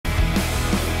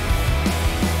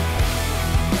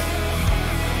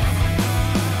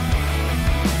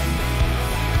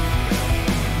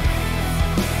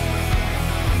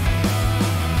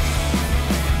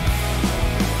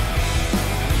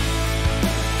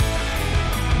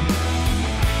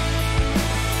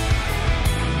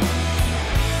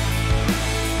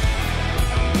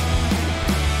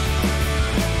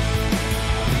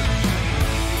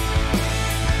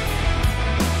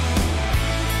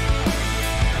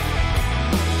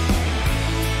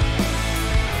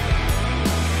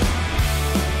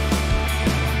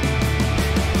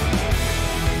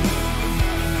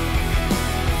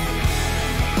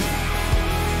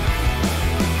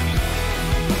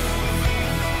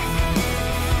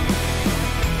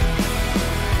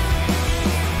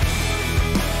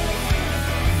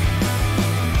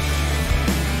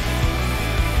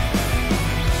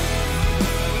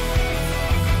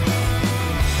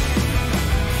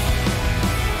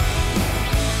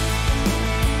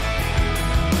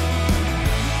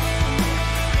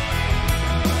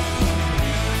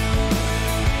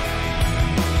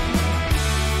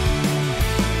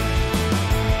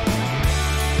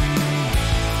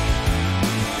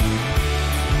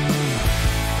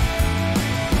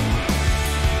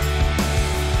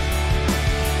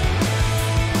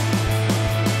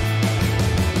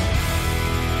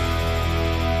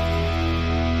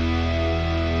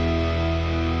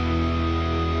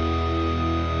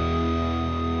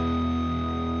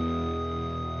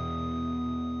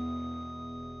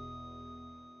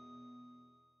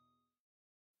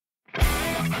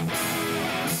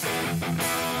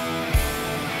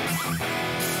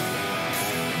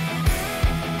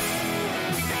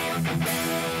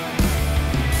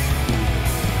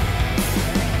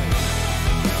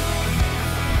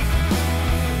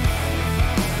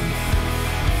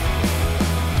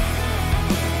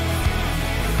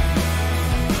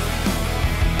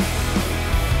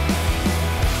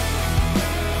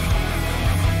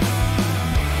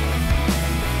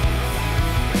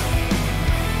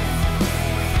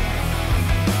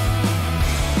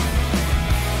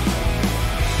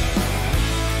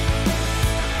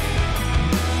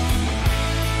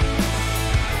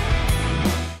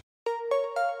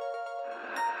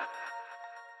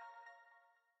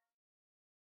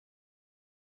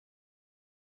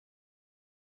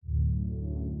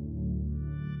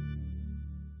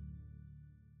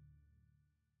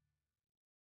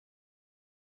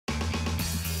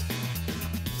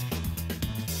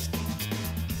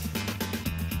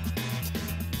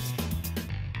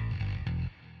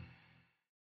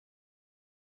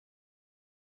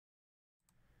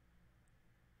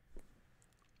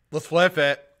Let's flip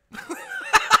it.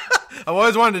 I've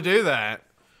always wanted to do that.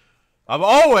 I've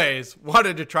always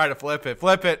wanted to try to flip it.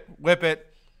 Flip it, whip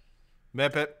it,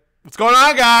 mip it. What's going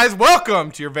on, guys?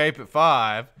 Welcome to your Vape at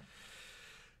 5.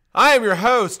 I am your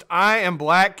host. I am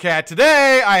BlackCat.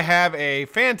 Today, I have a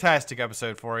fantastic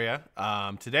episode for you.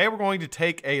 Today, we're going to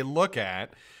take a look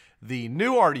at the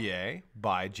new RDA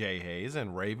by Haze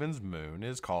and Raven's Moon.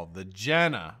 Is called the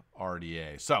Jenna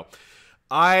RDA. So,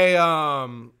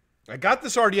 I got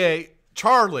this RDA.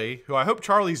 Charlie, who I hope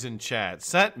Charlie's in chat,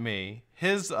 sent me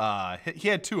his, he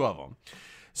had two of them.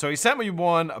 So he sent me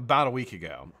one about a week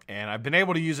ago, and I've been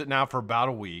able to use it now for about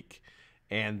a week.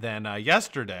 And then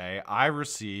yesterday, I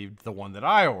received the one that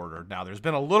I ordered. Now, there's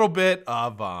been a little bit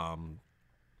of,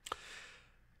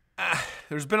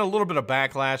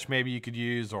 backlash maybe you could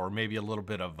use, or maybe a little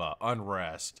bit of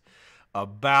unrest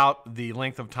about the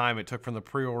length of time it took from the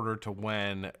pre-order to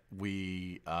when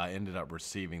we ended up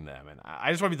receiving them. And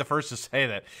I just want to be the first to say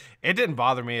that it didn't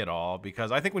bother me at all,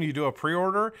 because I think when you do a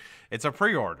pre-order, it's a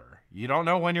pre-order. You don't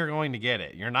know when you're going to get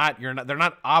it. They're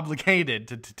not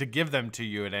obligated to give them to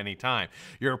you at any time.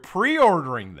 You're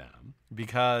pre-ordering them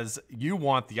because you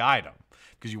want the item,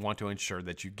 because you want to ensure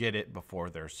that you get it before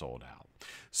they're sold out.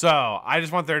 So I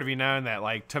just want there to be known that,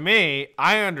 like, to me,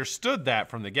 I understood that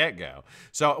from the get-go.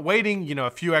 So waiting, a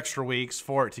few extra weeks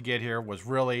for it to get here was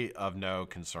really of no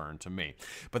concern to me.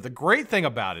 But the great thing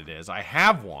about it is I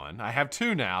have one. I have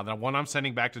two now. The one I'm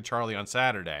sending back to Charlie on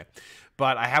Saturday.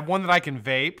 But I have one that I can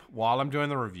vape while I'm doing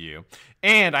the review.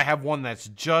 And I have one that's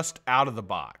just out of the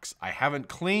box. I haven't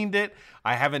cleaned it.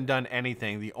 I haven't done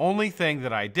anything. The only thing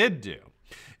that I did do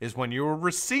is when you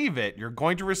receive it, you're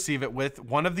going to receive it with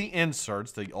one of the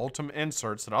inserts, the ultimate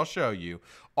inserts that I'll show you,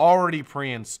 already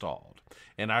pre-installed.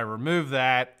 And I removed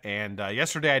that, and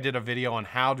yesterday I did a video on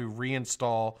how to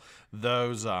reinstall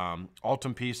those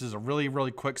Ultim pieces, a really,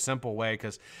 really quick, simple way,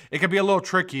 because it can be a little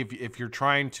tricky if you're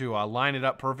trying to line it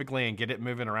up perfectly and get it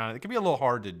moving around. It can be a little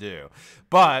hard to do.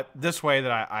 But this way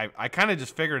that I kind of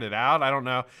just figured it out. I don't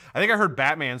know. I think I heard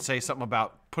Batman say something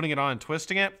about putting it on and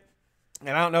twisting it.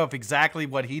 And I don't know if exactly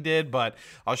what he did, but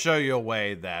I'll show you a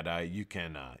way that you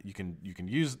can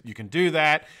do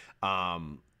that,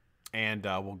 and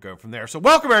we'll go from there. So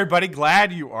welcome everybody,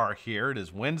 glad you are here. It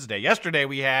is Wednesday. Yesterday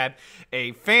we had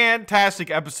a fantastic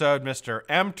episode. Mr.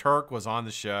 M.Terk was on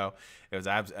the show.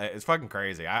 It's fucking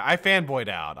crazy. I fanboyed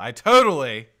out. I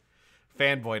totally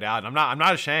fanboyed out. And I'm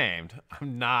not ashamed.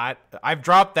 I've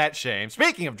dropped that shame.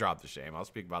 Speaking of drop the shame, I'll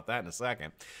speak about that in a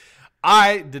second.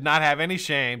 I did not have any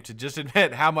shame to just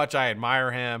admit how much I admire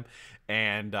him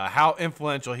and how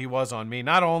influential he was on me,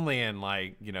 not only in,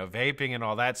 like, vaping and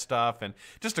all that stuff, and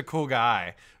just a cool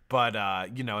guy, but,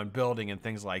 in building and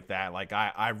things like that. Like,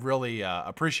 I really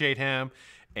appreciate him,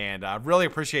 and I really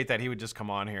appreciate that he would just come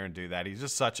on here and do that. He's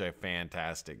just such a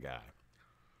fantastic guy.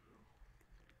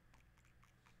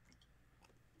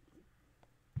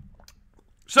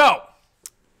 So,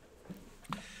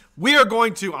 we are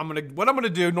going to, what I'm going to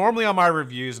do normally on my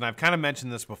reviews, and I've kind of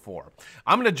mentioned this before,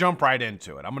 I'm going to jump right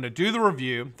into it. I'm going to do the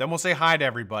review, then we'll say hi to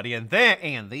everybody, and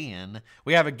then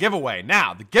we have a giveaway.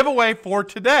 Now, the giveaway for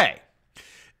today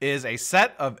is a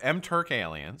set of M.Terk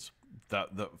aliens,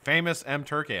 the famous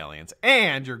M.Terk aliens,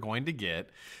 and you're going to get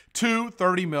 2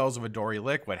 30 mils of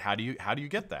ELiquid. How do you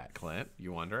get that, Clint?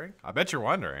 You wondering? I bet you're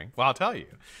wondering. Well, I'll tell you.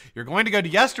 You're going to go to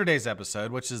yesterday's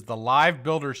episode, which is the live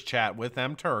builders chat with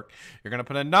M.Terk. You're going to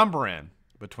put a number in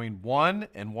between 1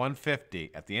 and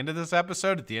 150 at the end of this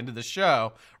episode, at the end of the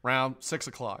show, around 6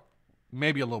 o'clock,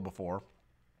 maybe a little before.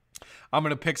 I'm going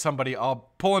to pick somebody.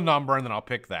 I'll pull a number, and then I'll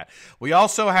pick that. We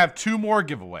also have 2 more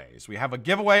giveaways. We have a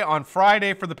giveaway on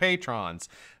Friday for the patrons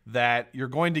that you're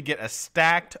going to get a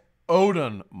stacked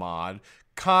Odin mod,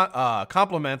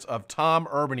 compliments of Tom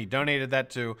Urban. He donated that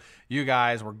to you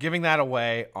guys. We're giving that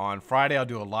away on Friday. I'll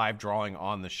do a live drawing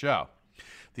on the show.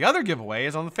 The other giveaway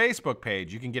is on the Facebook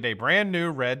page. You can get a brand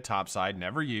new red topside,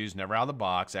 never used, never out of the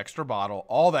box, extra bottle,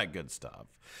 all that good stuff.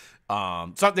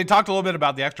 So they talked a little bit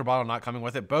about the extra bottle not coming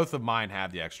with it. Both of mine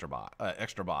have the extra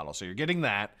bottle, so you're getting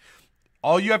that.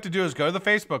 All you have to do is go to the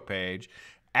Facebook page,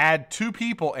 add 2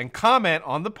 people, and comment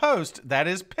on the post that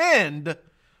is pinned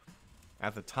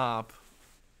at the top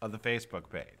of the Facebook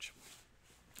page.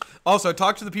 Also,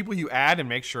 talk to the people you add and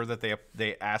make sure that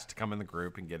they ask to come in the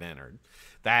group and get entered.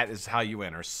 That is how you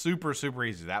enter. Super, super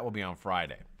easy. That will be on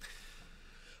Friday.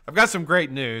 I've got some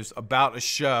great news about a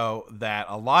show that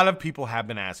a lot of people have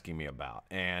been asking me about,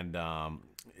 and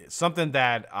something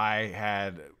that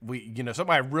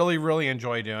something I really, really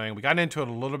enjoy doing. We got into it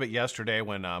a little bit yesterday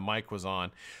when Mike was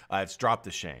on. It's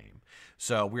DroptheShame.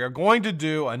 So we are going to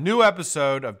do a new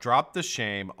episode of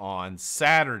DroptheShame on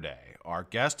Saturday. Our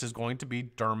guest is going to be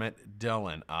Dermot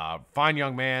Dillon, fine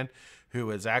young man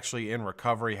who is actually in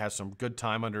recovery, has some good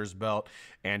time under his belt,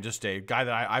 and just a guy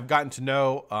that I've gotten to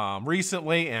know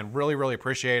recently and really, really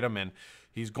appreciate him. And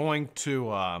he's going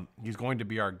to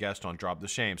be our guest on Drop the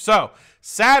Shame. So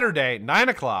Saturday, 9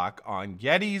 o'clock on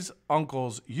Yeti's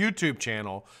Uncle's YouTube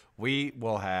channel, we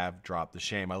will have Drop the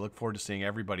Shame. I look forward to seeing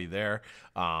everybody there,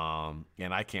 and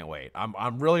I can't wait.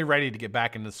 I'm really ready to get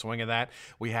back into the swing of that.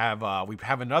 We have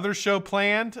another show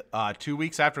planned 2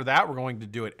 weeks after that. We're going to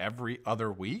do it every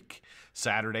other week,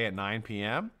 Saturday at 9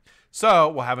 p.m. So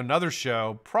we'll have another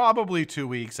show probably 2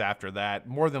 weeks after that,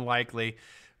 more than likely.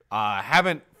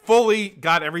 Haven't fully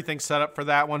got everything set up for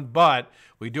that one, but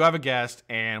we do have a guest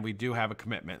and we do have a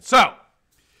commitment. So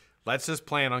let's just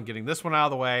plan on getting this one out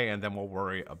of the way, and then we'll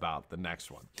worry about the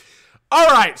next one. All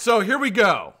right, so here we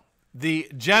go. The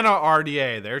Jenna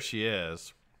RDA, there she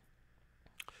is.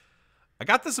 I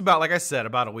got this about, like I said,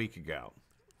 about a week ago.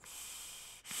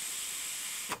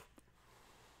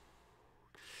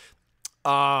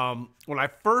 When I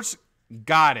first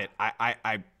got it,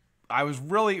 I was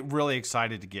really, really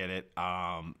excited to get it.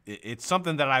 It's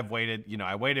something that I've waited,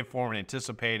 I waited for and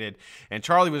anticipated. And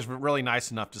Charlie was really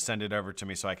nice enough to send it over to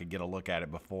me so I could get a look at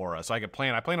it before, so I could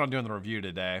plan. I plan on doing the review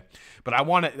today, but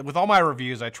with all my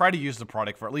reviews, I try to use the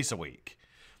product for at least a week.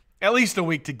 At least a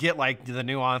week to get like the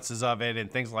nuances of it and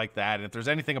things like that. And if there's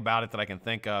anything about it that I can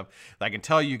think of that I can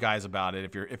tell you guys about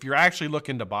it, if you're actually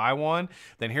looking to buy one,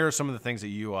 then here are some of the things that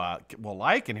you will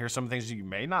like, and here's some of the things that you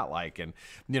may not like. And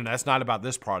that's not about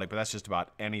this product, but that's just about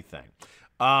anything.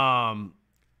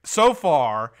 So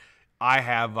far,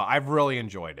 I've really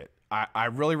enjoyed it. I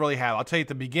really, really have. I'll tell you at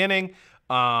the beginning,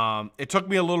 it took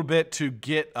me a little bit to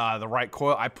get the right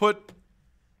coil. I put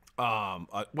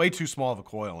way too small of a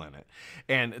coil in it.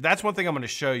 And that's one thing I'm going to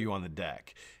show you on the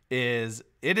deck is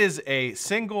it is a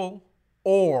single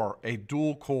or a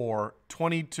dual core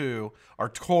 22 or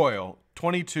coil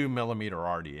 22 millimeter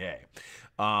RDA.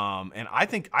 And I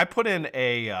think I put in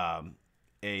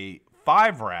a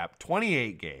 5 wrap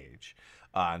 28 gauge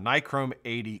Nichrome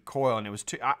 80 coil, and it was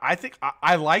I think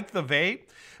I liked the vape,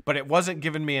 but it wasn't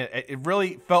giving me it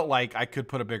really felt like I could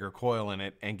put a bigger coil in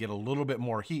it and get a little bit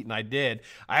more heat, and I did.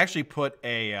 I actually put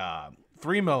a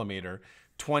 3 millimeter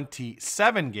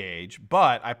 27 gauge,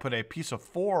 but I put a piece of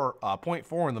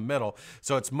 0.4 in the middle,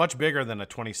 so it's much bigger than a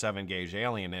 27 gauge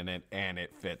Alien in it, and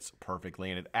it fits perfectly.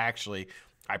 And it actually,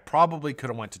 I probably could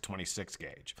have went to 26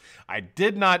 gauge. I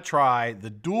did not try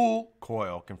the dual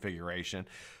coil configuration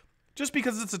just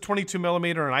because it's a 22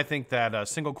 millimeter, and I think that a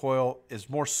single coil is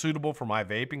more suitable for my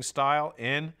vaping style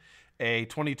in a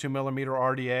 22 millimeter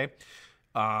RDA.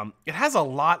 It has a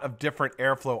lot of different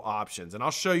airflow options, and I'll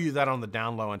show you that on the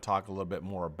down low and talk a little bit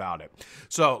more about it.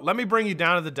 So let me bring you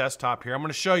down to the desktop here. I'm going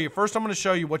to show you, first I'm going to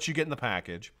show you what you get in the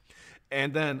package,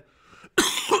 and then,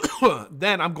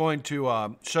 then I'm going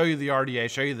to show you the RDA,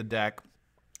 show you the deck.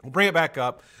 We'll bring it back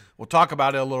up, we'll talk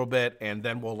about it a little bit, and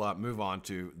then we'll move on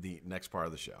to the next part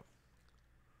of the show.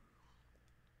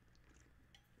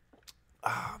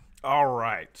 All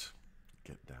right,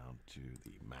 get down to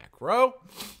the macro.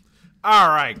 All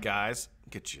right, guys,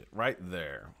 get you right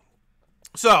there.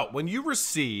 So when you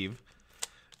receive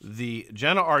the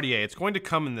Jenna RDA, it's going to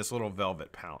come in this little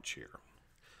velvet pouch here.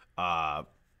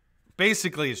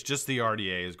 Basically, it's just the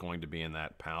RDA is going to be in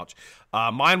that pouch.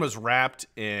 Mine was wrapped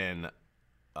in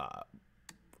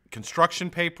construction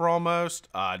paper almost,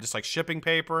 just like shipping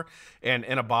paper, and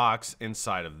in a box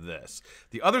inside of this.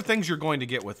 The other things you're going to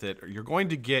get with it, you're going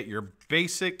to get your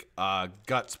basic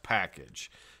guts package.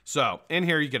 So in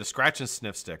here you get a scratch and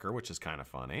sniff sticker, which is kind of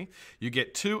funny. You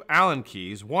get 2 Allen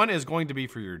keys. One is going to be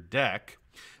for your deck.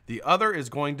 The other is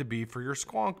going to be for your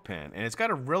squonk pin, and it's got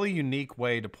a really unique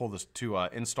way to pull this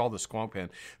install the squonk pin.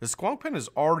 The squonk pin is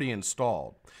already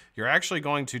installed. You're actually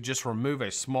going to just remove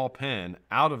a small pin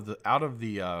out of the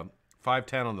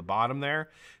 510 on the bottom there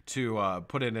to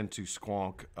put it into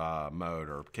squonk mode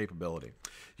or capability.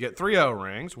 You get 3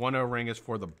 O-rings. 1 O-ring is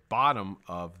for the bottom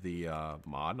of the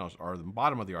mod, or the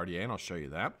bottom of the RDA, and I'll show you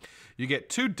that. You get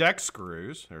 2 deck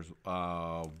screws. There's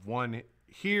one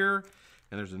here,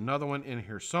 and there's another one in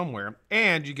here somewhere.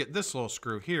 And you get this little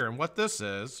screw here. And what this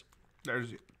is,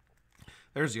 there's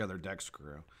the other deck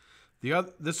screw.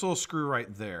 This little screw right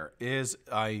there is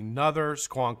another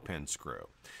squonk pin screw.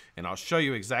 And I'll show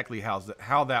you exactly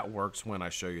how that works when I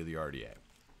show you the RDA.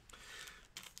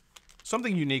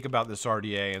 Something unique about this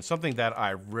RDA, and something that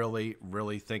I really,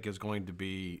 really think is going to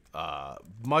be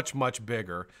much, much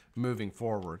bigger moving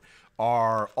forward,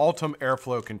 are Ultim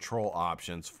airflow control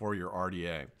options for your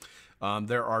RDA.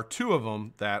 There are 2 of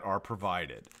them that are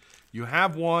provided. You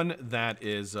have one that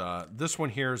is, this one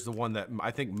here is the one that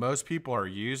I think most people are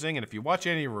using. And if you watch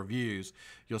any reviews,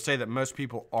 you'll say that most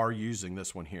people are using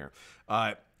this one here.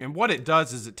 And what it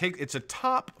does is it's a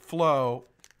top flow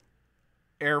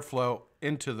airflow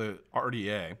into the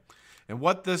RDA. And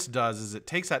what this does is it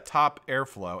takes that top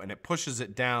airflow and it pushes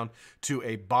it down to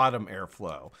a bottom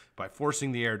airflow by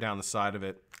forcing the air down the side of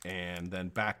it and then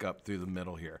back up through the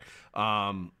middle here.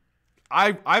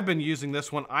 I've been using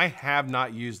this one. I have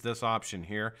not used this option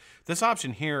here. This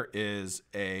option here is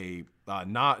a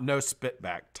no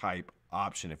spitback type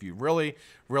option. If you really,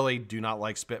 really do not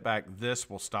like spitback, this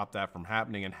will stop that from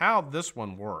happening. And how this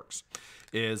one works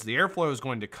is the airflow is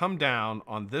going to come down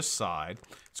on this side.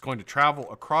 It's going to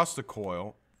travel across the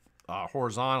coil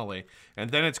horizontally, and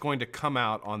then it's going to come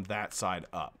out on that side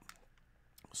up.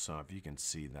 So if you can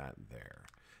see that there,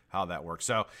 how that works.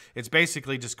 So it's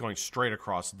basically just going straight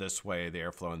across this way, the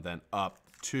airflow, and then up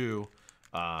to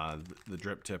the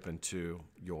drip tip into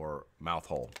your mouth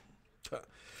hole.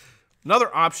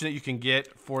 Another option that you can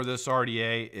get for this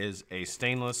RDA is a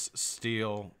stainless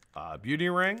steel beauty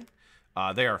ring.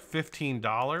 They are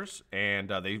 $15, and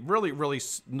they really, really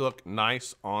look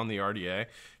nice on the RDA.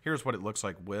 Here's what it looks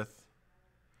like with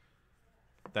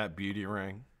that beauty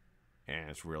ring, and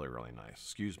it's really, really nice.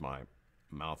 Excuse my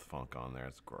mouth funk on there.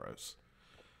 It's gross.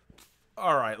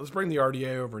 All right, let's bring the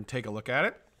RDA over and take a look at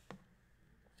it.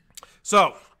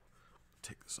 So,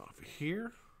 take this off of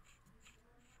here.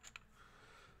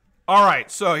 All right,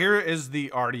 so here is the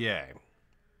RDA.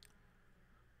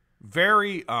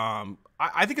 Very, I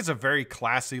think it's a very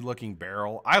classy looking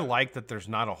barrel. I like that there's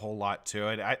not a whole lot to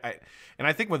it. And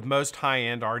I think with most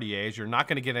high-end RDAs, you're not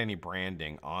going to get any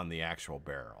branding on the actual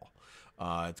barrel.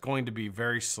 It's going to be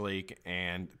very sleek,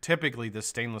 and typically this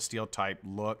stainless steel type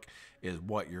look is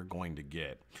what you're going to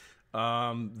get.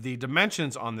 The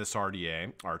dimensions on this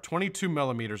RDA are 22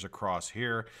 millimeters across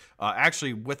here.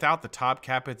 Actually, without the top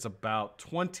cap, it's about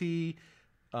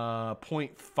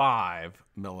 20.5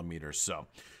 millimeters. So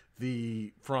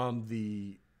from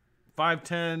the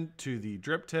 510 to the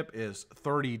drip tip is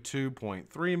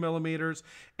 32.3 millimeters,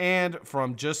 and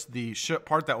from just the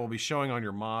part that will be showing on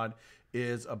your mod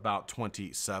is about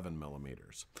 27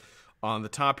 millimeters. On the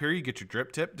top here, you get your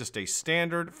drip tip, just a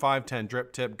standard 510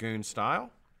 drip tip goon style.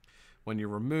 When you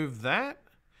remove that,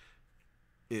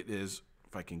 it is,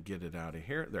 if I can get it out of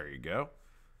here, there you go.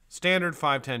 Standard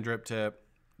 510 drip tip,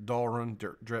 Dolrun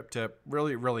drip tip,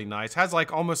 really, really nice. Has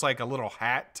like almost like a little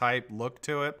hat type look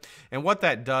to it. And what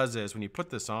that does is when you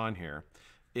put this on here,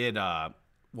 it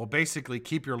will basically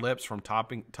keep your lips from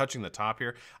touching the top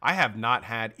here. I have not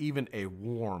had even a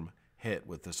warm hit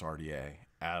with this RDA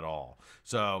at all.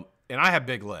 So, and I have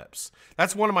big lips.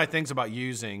 That's one of my things about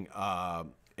using a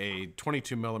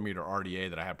 22 millimeter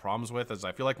RDA that I have problems with, is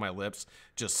I feel like my lips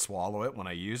just swallow it when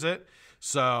I use it.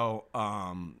 So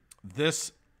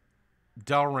this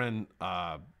Delrin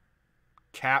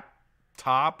cap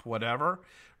top, whatever,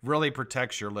 really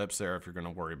protects your lips there if you're going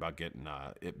to worry about getting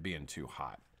it being too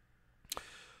hot.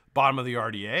 Bottom of the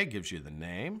RDA gives you the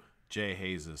name, J.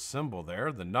 Haze's symbol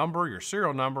there, the number, your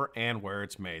serial number, and where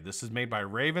it's made. This is made by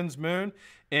Raven's Moon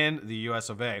in the US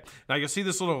of A. Now you'll see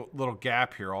this little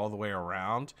gap here all the way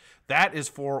around. That is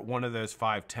for one of those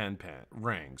 510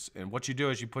 rings. And what you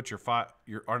do is you put your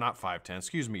your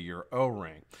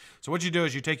O-ring. So what you do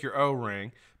is you take your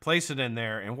O-ring, place it in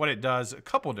there, and what it does, a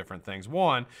couple different things.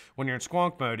 One, when you're in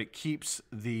squonk mode, it keeps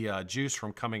the juice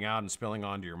from coming out and spilling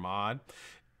onto your mod.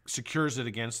 Secures it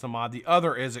against the mod. The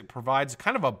other is it provides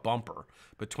kind of a bumper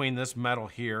between this metal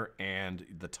here and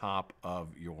the top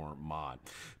of your mod.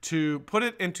 To put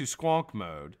it into squonk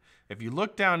mode, if you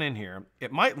look down in here,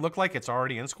 it might look like it's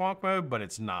already in squonk mode, but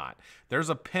it's not.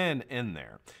 There's a pin in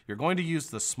there. You're going to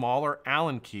use the smaller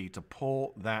Allen key to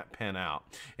pull that pin out.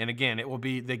 And again, it will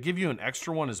be, they give you an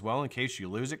extra one as well in case you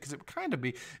lose it, because it would kind of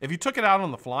be, if you took it out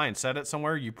on the fly and set it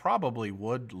somewhere, you probably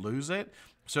would lose it.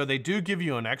 So they do give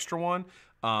you an extra one.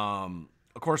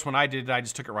 Of course, when I did it, I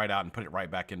just took it right out and put it right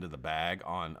back into the bag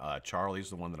on Charlie's,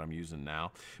 the one that I'm using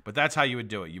now. But that's how you would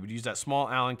do it. You would use that small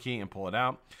Allen key and pull it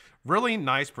out. Really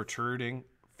nice protruding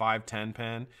 510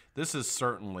 pin. This is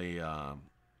certainly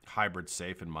hybrid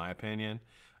safe in my opinion.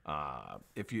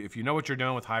 If you know what you're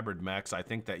doing with hybrid mechs, I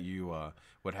think that you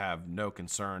would have no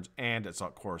concerns. And it's,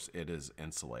 of course, it is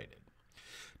insulated.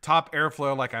 Top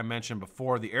airflow, like I mentioned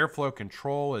before, the airflow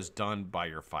control is done by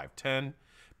your 510.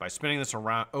 By spinning this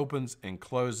around, opens and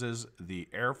closes the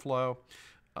airflow.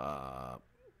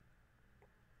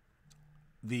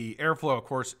 The airflow, of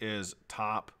course, is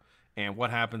top. And what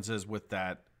happens is with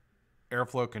that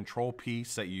airflow control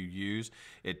piece that you use,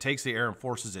 it takes the air and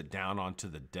forces it down onto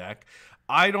the deck.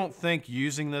 I don't think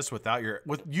using this without your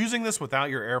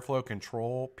airflow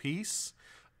control piece,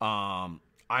 I'm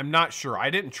not sure. I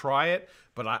didn't try it,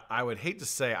 but I would hate to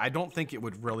say I don't think it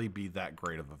would really be that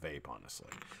great of a vape, honestly,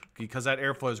 because that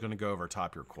airflow is going to go over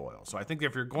top your coil. So I think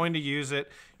if you're going to use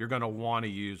it, you're going to want to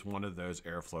use one of those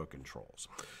airflow controls.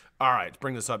 All right, let's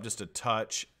bring this up just a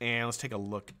touch, and let's take a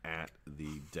look at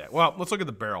the deck. Well, let's look at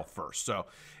the barrel first. So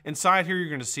inside here, you're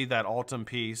going to see that Ultim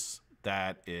piece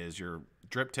that is your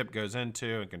drip tip goes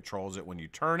into and controls it when you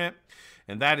turn it.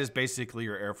 And that is basically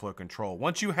your airflow control.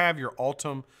 Once you have your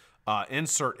Ultim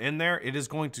insert in there, it is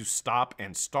going to stop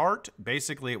and start.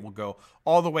 Basically, it will go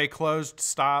all the way closed,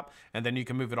 stop, and then you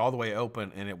can move it all the way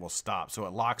open and it will stop. So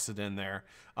it locks it in there,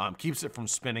 keeps it from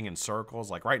spinning in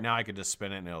circles. Like right now, I could just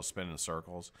spin it and it'll spin in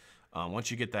circles. Once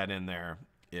you get that in there,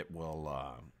 it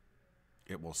will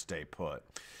stay put.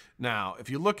 Now, if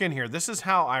you look in here, this is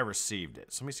how I received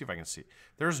it. So let me see if I can see.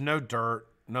 There's no dirt,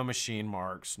 no machine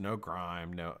marks, no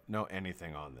grime, no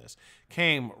anything on this.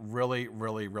 Came really,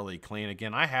 really, really clean.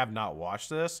 Again, I have not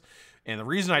washed this. And the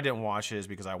reason I didn't wash it is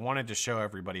because I wanted to show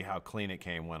everybody how clean it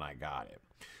came when I got it.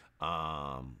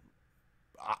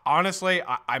 Honestly,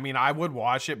 I mean, I would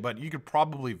wash it, but you could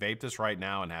probably vape this right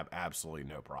now and have absolutely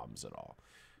no problems at all.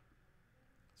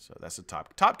 So that's the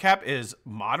top. Top cap is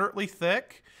moderately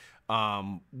thick,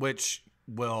 which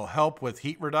will help with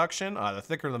heat reduction. The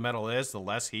thicker the metal is, the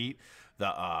less heat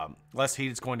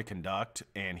it's going to conduct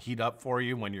and heat up for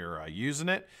you when you're using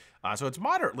it. So it's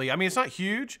moderately, I mean, it's not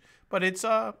huge, but it's,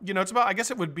 you know, it's about, I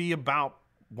guess it would be about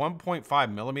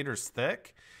 1.5 millimeters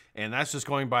thick. And that's just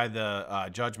going by the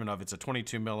judgment of it's a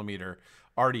 22 millimeter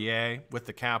RDA with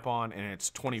the cap on, and it's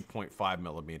 20.5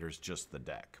 millimeters, just the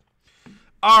deck.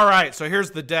 All right, so here's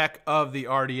the deck of the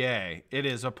RDA. It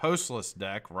is a postless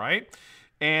deck, right?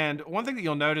 And one thing that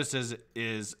you'll notice is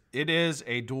it is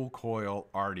a dual coil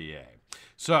RDA.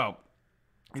 So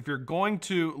if you're going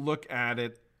to look at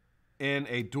it in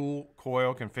a dual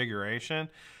coil configuration,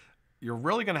 you're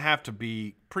really going to have to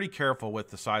be pretty careful with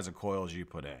the size of coils you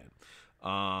put in.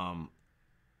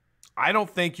 I don't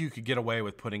think you could get away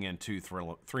with putting in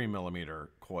 3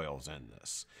 millimeter coils in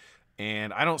this.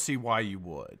 And I don't see why you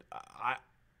would.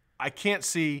 I can't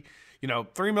see, you know,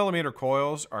 3 millimeter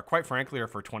coils are, quite frankly, are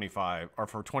for 24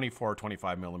 or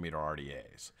 25 millimeter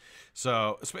RDAs.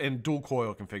 So in dual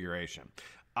coil configuration,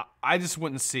 I just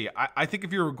wouldn't see. I think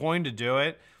if you were going to do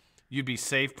it, you'd be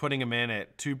safe putting them in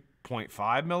at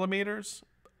 2.5 millimeters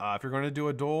if you're going to do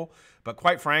a dual. But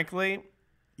quite frankly,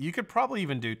 you could probably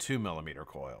even do 2 millimeter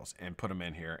coils and put them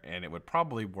in here, and it would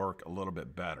probably work a little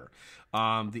bit better.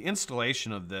 The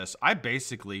installation of this, I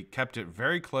basically kept it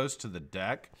very close to the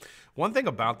deck. One thing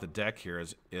about the deck here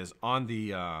is on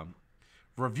the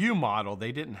review model,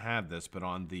 they didn't have this, but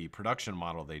on the production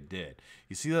model, they did.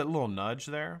 You see that little nudge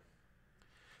there?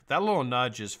 That little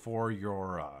nudge is for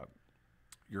your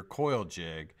coil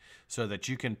jig so that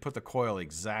you can put the coil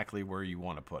exactly where you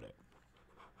want to put it.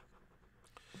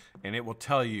 And it will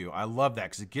tell you, I love that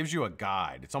because it gives you a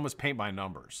guide. It's almost paint by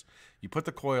numbers. You put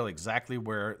the coil exactly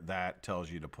where that tells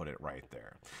you to put it right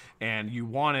there. And you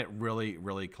want it really,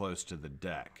 really close to the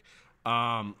deck.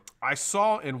 I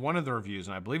saw in one of the reviews,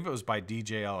 and I believe it was by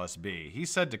DJ LSB, he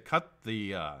said to cut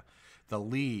the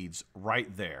leads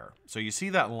right there. So you see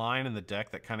that line in the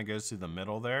deck that kind of goes through the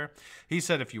middle there? He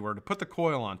said if you were to put the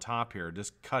coil on top here,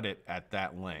 just cut it at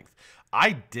that length.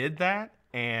 I did that.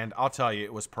 And I'll tell you,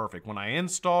 it was perfect. When I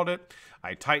installed it,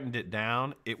 I tightened it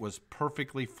down. It was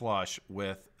perfectly flush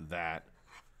with that,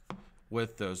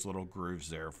 with those little grooves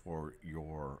there for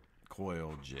your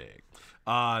coil jig.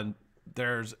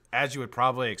 There's, as you would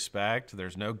probably expect,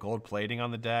 there's no gold plating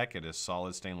on the deck. It is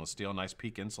solid stainless steel, nice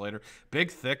peak insulator.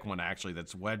 Big, thick one, actually,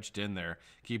 that's wedged in there,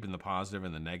 keeping the positive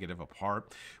and the negative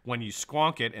apart. When you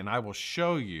squonk it, and I will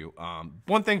show you,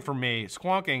 one thing for me,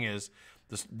 squonking is,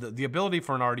 the ability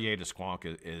for an RDA to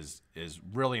squonk is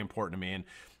really important to me. And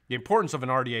the importance of an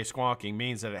RDA squonking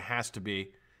means that it has to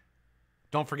be,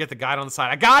 don't forget the guide on the side.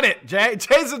 I got it, Jay.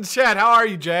 Jay's in the chat. How are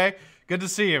you, Jay? Good to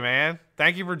see you, man.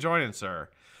 Thank you for joining, sir.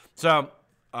 So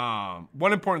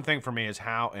one important thing for me is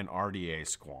how an RDA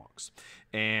squonks.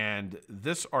 And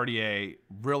this RDA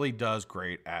really does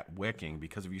great at wicking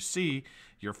because if you see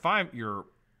your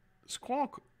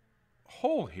squonk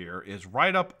hole here is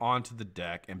right up onto the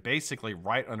deck and basically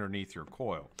right underneath your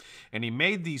coil. And he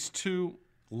made these two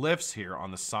lifts here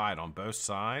on the side, on both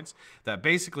sides, that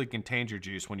basically contains your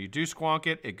juice. When you do squonk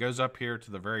it, it goes up here to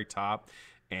the very top,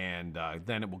 and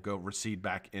then it will go recede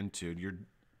back into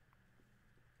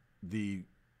the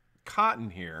cotton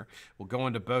here will go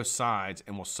into both sides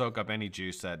and will soak up any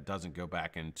juice that doesn't go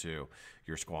back into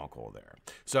your squonk hole there.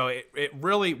 So it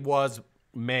really was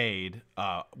made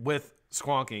with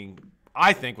squonking,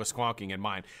 I think with squonking in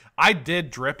mind. I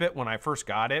did drip it when I first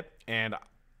got it, and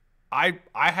I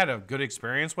had a good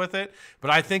experience with it,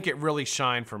 but I think it really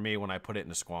shined for me when I put it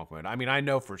into squonk mode. I mean, I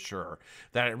know for sure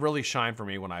that it really shined for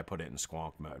me when I put it in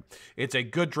squonk mode. It's a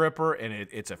good dripper, and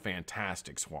it's a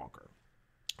fantastic squonker.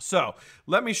 So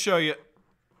let me show you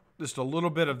just a little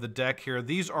bit of the deck here.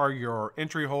 These are your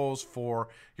entry holes for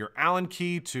your Allen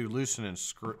key to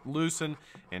loosen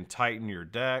and tighten your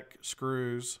deck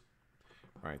screws.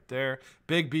 Right there.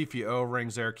 Big beefy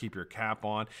O-rings there. Keep your cap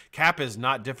on. Cap is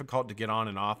not difficult to get on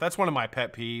and off. That's one of my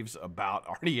pet peeves about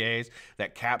RDAs,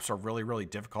 that caps are really, really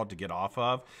difficult to get off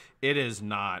of. It is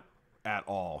not at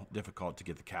all difficult to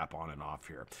get the cap on and off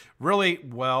here. Really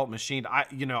well machined. I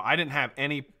didn't have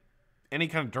any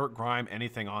kind of dirt, grime,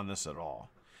 anything on this at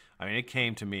all. I mean, it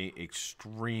came to me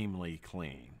extremely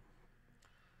clean.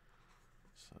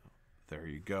 There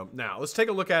you go. Now, let's take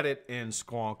a look at it in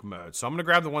squonk mode. So I'm going to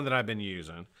grab the one that I've been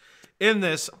using. In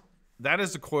this, that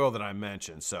is the coil that I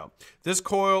mentioned. So this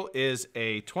coil is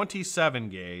a 27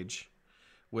 gauge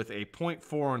with a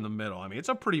 0.4 in the middle. I mean, it's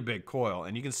a pretty big coil.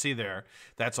 And you can see there,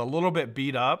 that's a little bit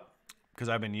beat up because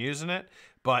I've been using it.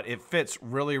 But it fits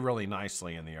really, really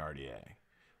nicely in the RDA.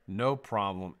 No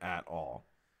problem at all.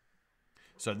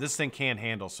 So this thing can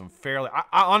handle some fairly... I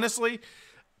honestly...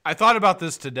 I thought about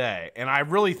this today, and I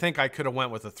really think I could have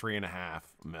went with a 3.5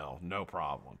 mil. No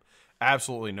problem.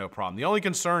 Absolutely no problem. The only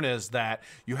concern is that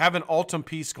you have an Ultim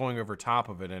piece going over top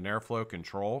of it in airflow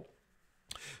control.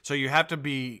 So you have to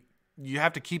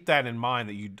keep that in mind,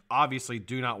 that you obviously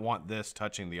do not want this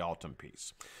touching the Ultim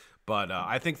piece. But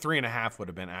I think 3.5 would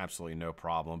have been absolutely no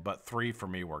problem. But 3 for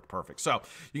me worked perfect. So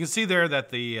you can see there that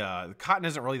the cotton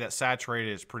isn't really that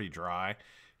saturated. It's pretty dry.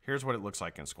 Here's what it looks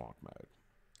like in squonk mode.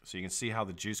 So you can see how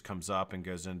the juice comes up and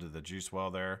goes into the juice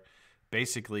well there.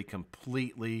 Basically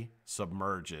completely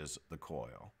submerges the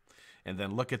coil. And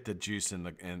then look at the juice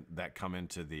that come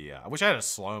into the... I wish I had a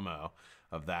slow-mo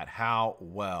of that, how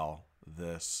well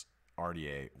this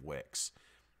RDA wicks.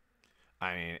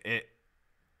 I mean,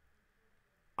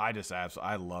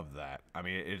 I love that. I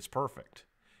mean, it's perfect.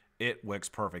 It wicks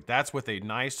perfect. That's with a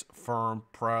nice firm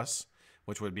press,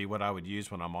 which would be what I would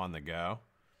use when I'm on the go.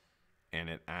 And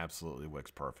it absolutely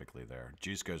wicks perfectly there.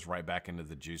 Juice goes right back into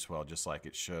the juice well, just like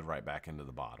it should, right back into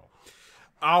the bottle.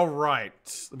 All right.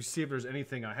 Let me see if there's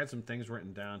anything. I had some things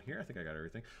written down here. I think I got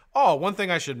everything. Oh, one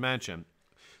thing I should mention.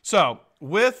 So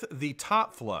with the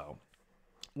top flow,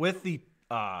 with the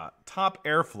top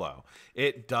airflow,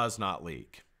 it does not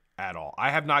leak at all.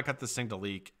 I have not got this thing to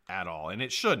leak at all, and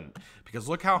it shouldn't, because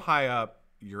look how high up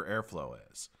your airflow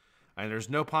is. And there's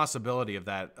no possibility of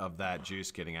that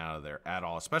juice getting out of there at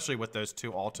all, especially with those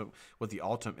two with the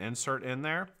Ultim insert in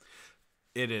there.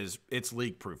 It's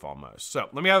leak proof almost. So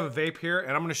let me have a vape here,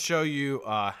 and I'm going to show you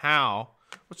how.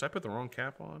 Whoops, I put the wrong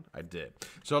cap on. I did.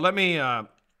 So let me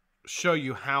show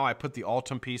you how I put the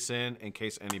Ultim piece in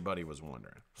case anybody was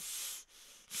wondering.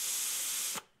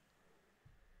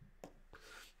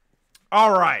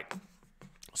 All right.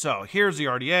 So here's the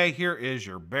RDA. Here is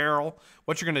your barrel.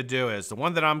 What you're going to do is, the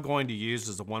one that I'm going to use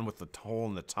is the one with the hole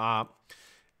in the top.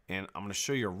 And I'm going to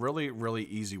show you a really, really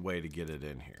easy way to get it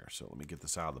in here. So let me get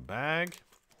this out of the bag.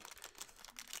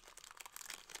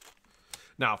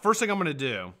 Now, first thing I'm going to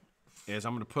do is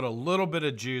I'm going to put a little bit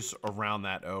of juice around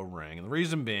that O-ring. And the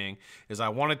reason being is I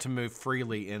want it to move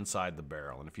freely inside the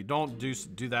barrel. And if you don't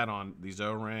do that on these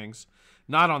O-rings,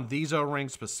 not on these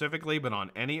O-rings specifically, but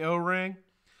on any O-ring,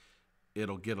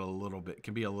 it'll get a little bit,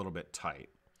 can be a little bit tight.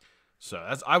 So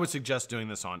I would suggest doing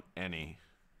this on any.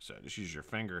 So just use your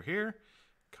finger here,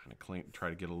 kind of clean, try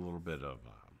to get a little bit of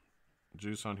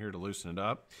juice on here to loosen it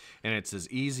up. And it's as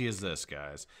easy as this,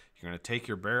 guys. You're going to take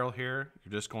your barrel here.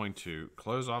 You're just going to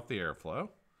close off the airflow.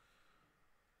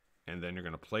 And then you're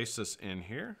going to place this in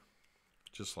here,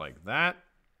 just like that.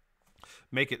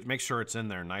 Make sure it's in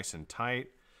there nice and tight.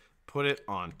 Put it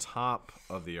on top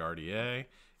of the RDA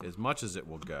as much as it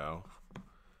will go.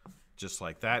 Just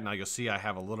like that. Now you'll see I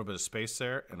have a little bit of space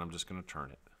there, and I'm just going to turn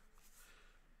it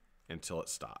until it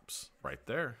stops right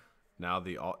there. Now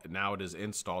it is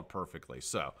installed perfectly.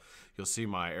 So you'll see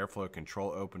my airflow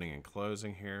control opening and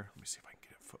closing here. Let me see if I can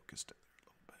get it focused in there a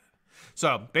little bit.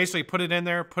 So basically put it in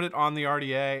there, put it on the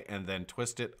RDA, and then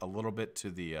twist it a little bit to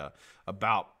the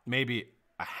about maybe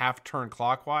a half turn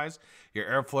clockwise. Your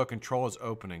airflow control is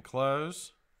open and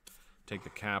close. Take the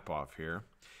cap off here.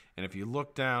 And if you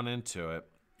look down into it,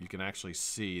 you can actually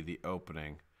see the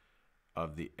opening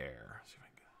of the air.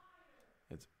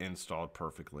 It's installed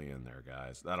perfectly in there,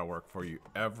 guys. That'll work for you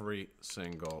every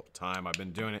single time. I've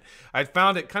been doing it. I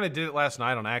found it, kind of did it last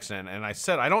night on accident, and I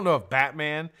said, I don't know if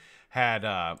Batman had,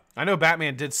 I know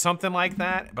Batman did something like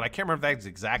that, but I can't remember if that's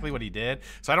exactly what he did.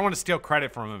 So I don't want to steal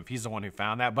credit from him if he's the one who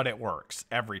found that, but it works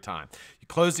every time. You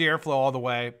close the airflow all the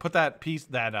way, put that piece,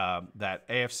 that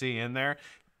AFC in there,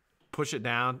 push it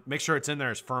down, make sure it's in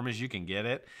there as firm as you can get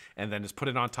it, and then just put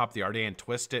it on top of the RDA and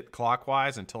twist it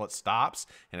clockwise until it stops,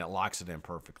 and it locks it in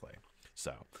perfectly.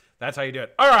 So that's how you do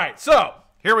it. All right, so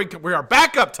here we are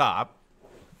back up top.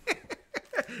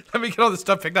 Let me get all this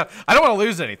stuff picked up. I don't want to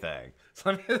lose anything. So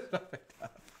let me get stuff picked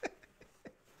up.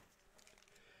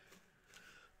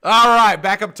 All right,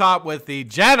 back up top with the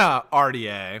Jenna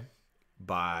RDA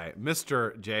by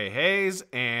Mr. J. Haze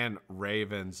and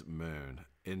Raven's Moon.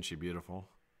 Isn't she beautiful?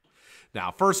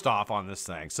 Now, first off on this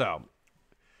thing, so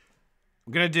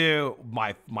I'm going to do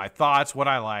my thoughts, what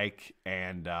I like,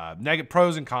 and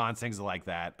pros and cons, things like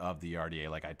that of the RDA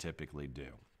like I typically do.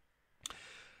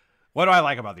 What do I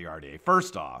like about the RDA?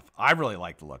 First off, I really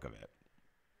like the look of it.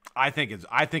 I think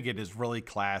it is really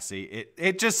classy.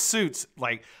 It just suits,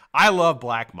 like, I love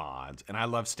black mods and I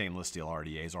love stainless steel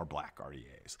RDAs or black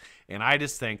RDAs. And I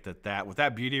just think that with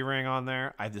that beauty ring on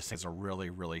there, I just think it's a really,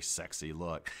 really sexy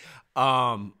look.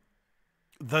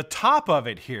 The top of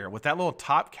it here with that little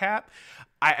top cap,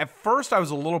 at first I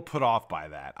was a little put off by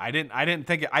that. I didn't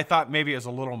think it, I thought maybe it was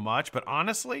a little much, but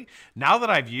honestly, now that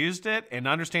I've used it and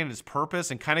understand its purpose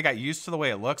and kind of got used to the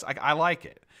way it looks, I like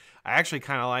it. I actually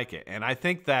kind of like it. And I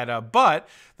think that, but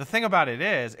the thing about it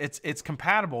is it's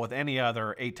compatible with any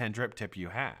other 810 drip tip you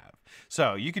have.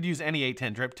 So you could use any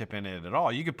 810 drip tip in it at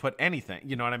all. You could put anything,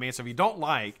 you know what I mean? So if you don't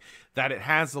like that it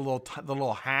has the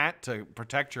little hat to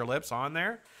protect your lips on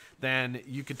there, then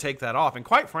you could take that off. And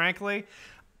quite frankly,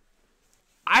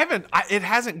 it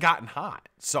hasn't gotten hot.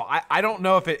 So I don't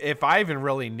know if I even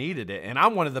really needed it. And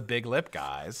I'm one of the big lip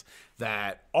guys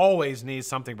that always needs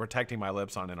something protecting my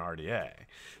lips on an RDA.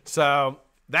 So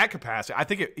that capacity, I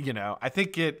think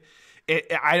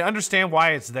I understand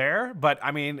why it's there, but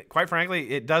I mean, quite frankly,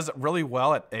 it does really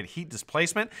well at heat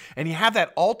displacement. And you have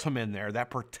that Ultim in there that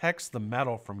protects the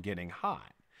metal from getting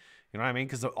hot. You know what I mean?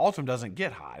 Because the Ultim doesn't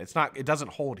get hot. It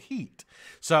doesn't hold heat.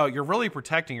 So you're really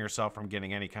protecting yourself from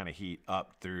getting any kind of heat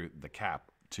up through the cap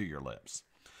to your lips.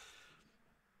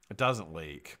 It doesn't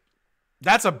leak.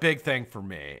 That's a big thing for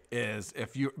me, is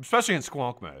if you, especially in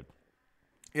squonk mode,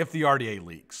 if the RDA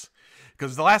leaks.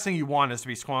 Because the last thing you want is to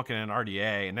be squonking an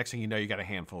RDA, and next thing you know, you got a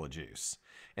handful of juice.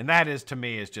 And that is, to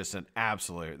me, is just an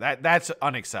absolute, that's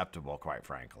unacceptable, quite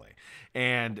frankly.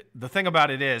 And the thing about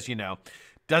it is,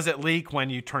 does it leak when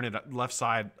you turn it left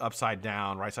side upside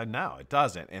down, right side? No, it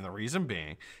doesn't. And the reason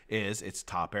being is it's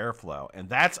top airflow. And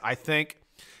that's, I think,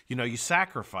 you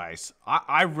sacrifice.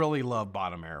 I really love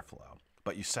bottom airflow,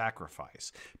 but you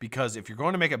sacrifice. Because if you're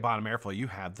going to make it bottom airflow, you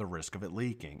have the risk of it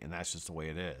leaking. And that's just the way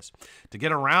it is. To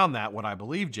get around that, what I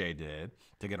believe Jay did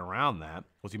to get around that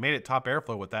was he made it top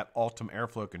airflow with that Ultim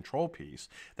airflow control piece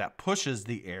that pushes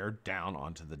the air down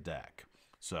onto the deck.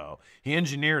 So he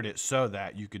engineered it so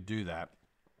that you could do that,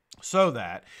 so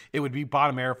that it would be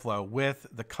bottom airflow with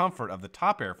the comfort of the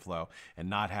top airflow and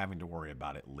not having to worry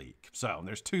about it leak. So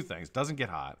there's two things. It doesn't get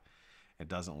hot. It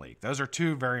doesn't leak. Those are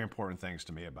two very important things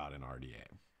to me about an RDA.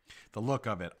 The look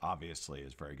of it, obviously,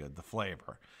 is very good. The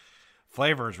flavor.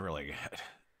 Flavor is really good.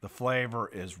 The flavor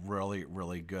is really,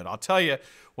 really good. I'll tell you,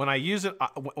 when I use it,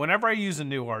 whenever I use a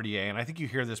new RDA, and I think you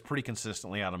hear this pretty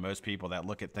consistently out of most people that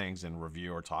look at things and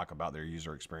review or talk about their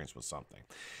user experience with something,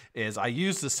 is I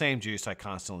use the same juice I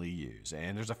constantly use.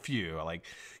 And there's a few, like,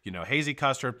 Hazy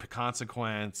Custard,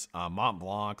 Consequence, Mont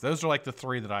Blanc. Those are like the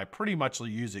three that I pretty much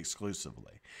use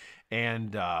exclusively.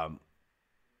 And I'll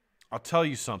tell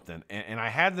you something, and I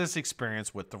had this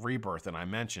experience with the Rebirth, and I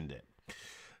mentioned it.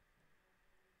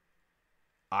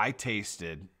 I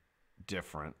tasted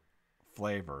different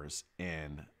flavors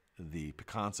in the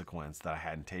Consequence that I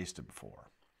hadn't tasted before.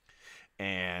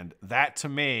 And that to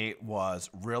me was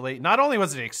really, not only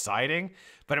was it exciting,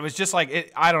 but it was just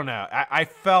like, I don't know. I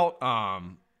felt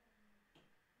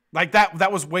like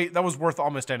that was worth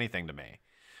almost anything to me,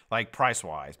 like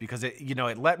price-wise, because it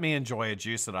let me enjoy a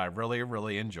juice that I really,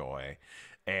 really enjoy,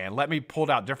 and let me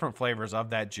pull out different flavors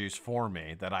of that juice for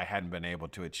me that I hadn't been able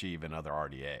to achieve in other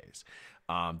RDAs.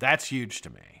 That's huge to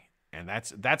me, and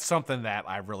that's something that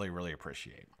I really, really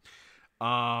appreciate.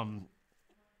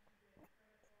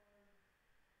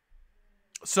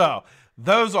 So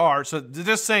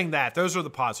just saying that, those are the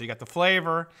pods. So you got the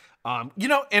flavor,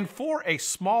 and for a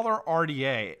smaller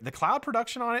RDA, the cloud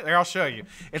production on it, there, I'll show you.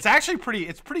 It's actually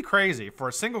pretty crazy for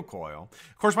a single coil.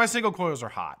 Of course, my single coils are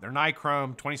hot. They're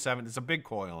nichrome 27. It's a big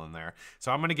coil in there.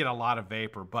 So I'm going to get a lot of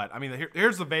vapor, but I mean,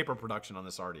 here's the vapor production on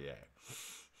this RDA.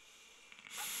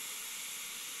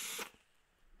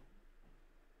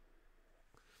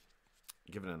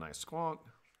 Give it a nice squonk.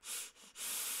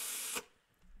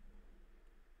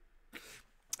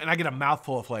 And I get a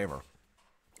mouthful of flavor.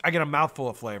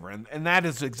 And that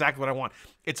is exactly what I want.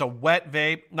 It's a wet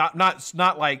vape, not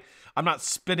like I'm not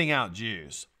spitting out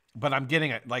juice, but I'm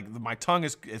getting it like my tongue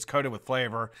is coated with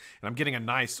flavor, and I'm getting a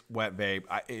nice wet vape.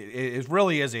 It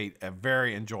really is a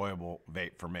very enjoyable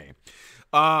vape for me.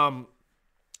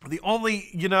 The only,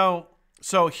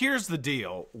 so here's the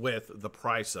deal with the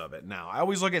price of it. Now, I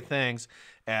always look at things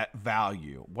at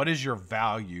value. What is your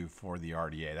value for the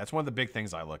RDA? That's one of the big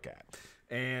things I look at.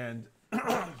 And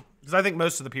because I think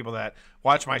most of the people that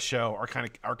watch my show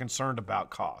are concerned about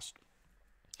cost.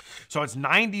 So it's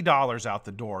 $90 out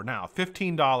the door. Now,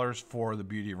 $15 for the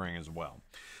beauty ring as well.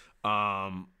 What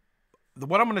I'm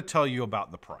going to tell you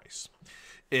about the price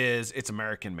is it's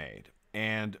American made,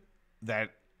 and that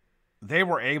they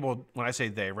were able, when I say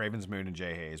they, Ravens Moon and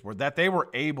Jay Haze, that they were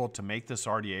able to make this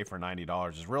RDA for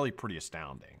 $90 is really pretty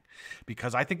astounding,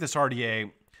 because I think this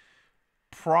RDA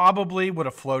probably would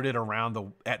have floated around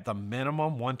at the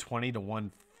minimum 120 to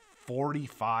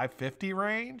 145, 50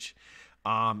 range.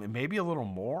 And maybe a little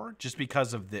more, just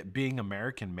because of it being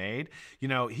American made.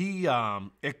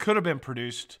 It could have been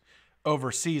produced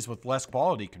overseas with less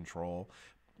quality control,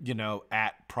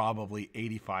 at probably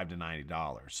 $85 to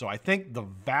 $90. So I think the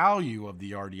value of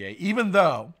the RDA, even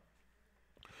though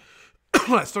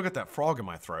I still got that frog in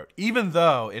my throat, even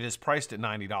though it is priced at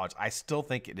 $90, I still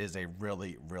think it is a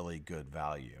really, really good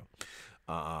value.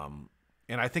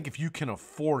 And I think if you can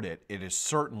afford it, it is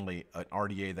certainly an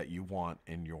RDA that you want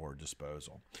in your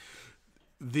disposal.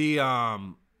 The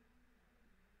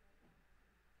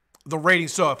rating,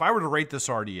 so if I were to rate this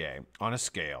RDA on a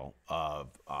scale of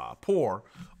poor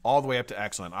all the way up to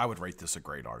excellent, I would rate this a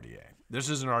great RDA. This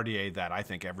is an RDA that I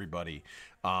think everybody,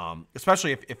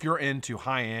 especially if you're into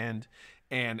high-end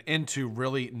and into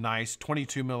really nice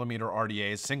 22 millimeter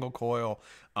RDAs, single coil,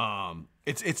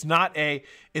 it's not a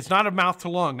mouth to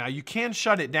lung. Now you can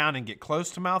shut it down and get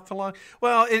close to mouth to lung.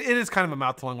 Well, it is kind of a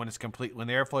mouth to lung when the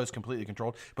airflow is completely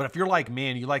controlled. But if you're like me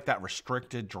and you like that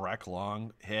restricted direct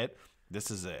lung hit, this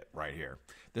is it right here.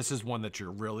 This is one that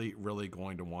you're really, really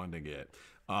going to want to get.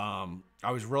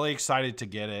 I was really excited to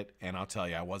get it, and I'll tell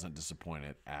you, I wasn't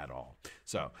disappointed at all.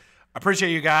 So I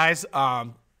appreciate you guys.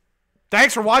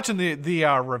 Thanks for watching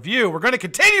the review. We're going to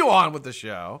continue on with the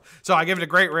show. So I give it a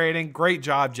great rating. Great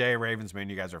job, Jay, Ravensman.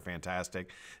 You guys are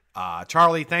fantastic.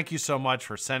 Charlie, thank you so much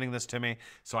for sending this to me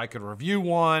so I could review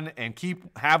one and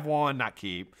have one.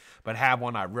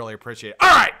 I really appreciate it. All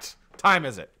right. Time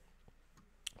is it?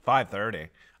 5:30.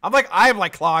 I am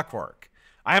like clockwork.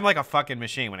 I am like a fucking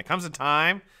machine. When it comes to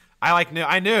time, I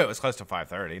knew it was close to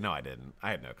 5:30. No, I didn't. I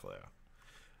had no clue.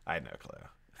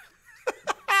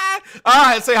 All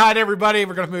right, say hi to everybody.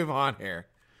 We're going to move on here.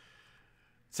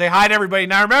 Say hi to everybody.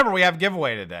 Now, remember, we have a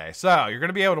giveaway today. So you're going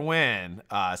to be able to win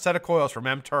a set of coils from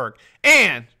M.Terk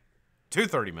and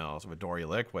 230 mils with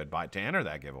ELiquid to enter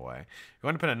that giveaway. You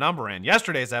want to put a number in.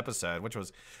 Yesterday's episode, which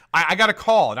was, I got a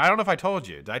call, and I don't know if I told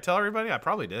you. Did I tell everybody? I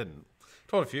probably didn't. I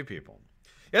told a few people.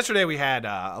 Yesterday, we had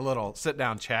a little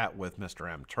sit-down chat with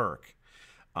Mr. M.Terk.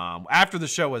 After the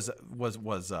show was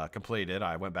completed,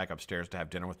 I went back upstairs to have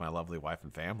dinner with my lovely wife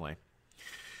and family.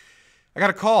 I got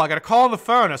a call on the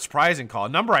phone, a surprising call, a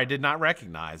number I did not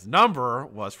recognize. The number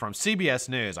was from CBS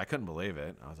News. I couldn't believe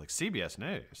it. I was like, CBS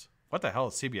News? What the hell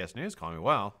is CBS News calling me?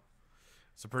 Well,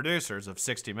 it's the producers of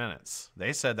 60 Minutes.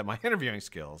 They said that my interviewing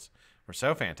skills were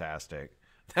so fantastic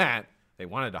that they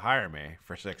wanted to hire me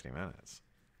for 60 Minutes.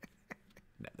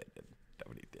 No, they didn't.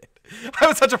 Nobody did. I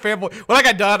was such a fanboy. When I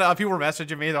got done, people were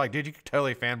messaging me. They're like, dude, you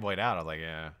totally fanboyed out. I was like,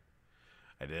 yeah,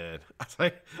 I did. I was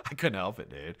like, I couldn't help it,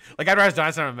 dude. Like, after I was done,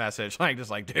 I sent him a message.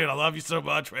 Dude, I love you so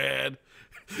much, man.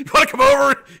 You want to come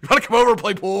over? You want to come over and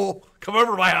play pool? Come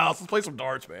over to my house. Let's play some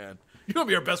darts, man. You want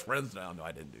to be our best friends now. No,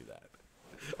 I didn't do that.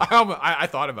 I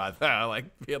thought about that.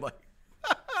 Being like,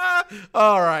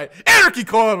 all right. Anarchy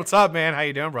Coin, what's up, man? How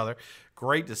you doing, brother?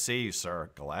 Great to see you,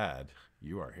 sir. Glad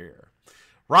you are here.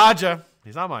 Raja,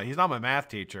 he's not my math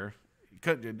teacher.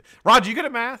 Raja, you good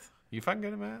at math? You fucking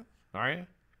good at math? Are you?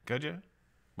 Could you?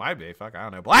 Might be. Fuck, I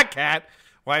don't know. BlackCat,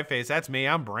 Whiteface, that's me.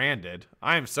 I'm branded.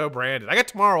 I am so branded. I got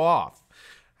tomorrow off.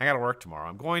 I got to work tomorrow.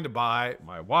 I'm going to buy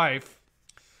my wife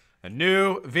a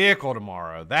new vehicle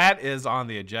tomorrow. That is on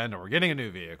the agenda. We're getting a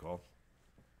new vehicle.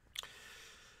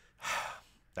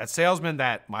 That salesman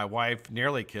that my wife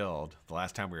nearly killed the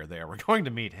last time we were there, we're going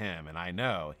to meet him, and I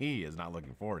know he is not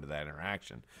looking forward to that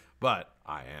interaction. But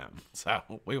I am.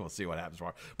 So we will see what happens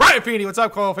tomorrow. Brian Feeney, what's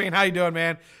up, Coil Fiend? How you doing,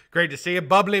 man? Great to see you.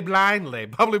 Bubbly Blind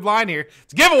here.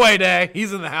 It's giveaway day.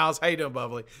 He's in the house. How you doing,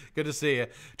 Bubbly? Good to see you.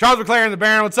 Charles McLaren, the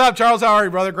Baron. What's up, Charles? How are you,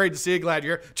 brother? Great to see you. Glad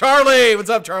you're here. Charlie, what's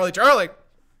up, Charlie? Charlie,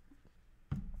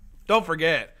 don't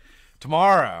forget,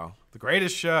 tomorrow, the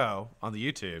greatest show on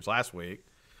the YouTubes last week,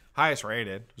 highest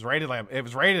rated. It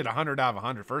was rated 100 out of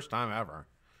 100, first time ever.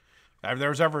 If there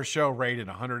was ever a show rated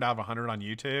 100 out of 100 on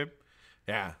YouTube,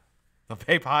 yeah. The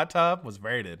Vape Hot Tub was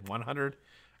rated 100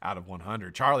 out of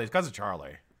 100. Charlie, it's because of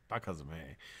Charlie, not because of me.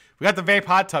 We got the Vape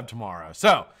Hot Tub tomorrow.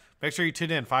 So make sure you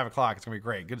tune in, 5 o'clock. It's going to be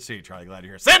great. Good to see you, Charlie. Glad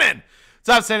you're here. Sinan! What's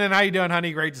up, Sinan? How you doing,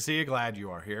 honey? Great to see you. Glad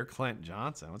you are here. Clint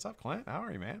Johnson. What's up, Clint? How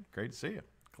are you, man? Great to see you.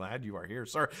 Glad you are here,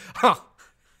 sir.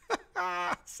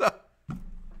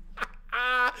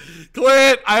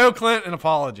 Clint, I owe Clint an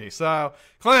apology. So,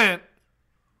 Clint,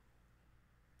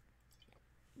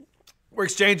 we're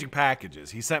exchanging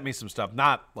packages. He sent me some stuff.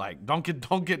 Not like, don't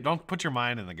put your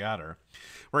mind in the gutter.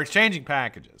 We're exchanging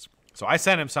packages. So I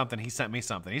sent him something. He sent me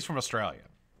something. He's from Australia.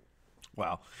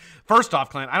 Well, first off,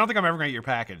 Clint, I don't think I'm ever going to get your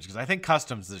package because I think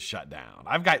customs is shut down.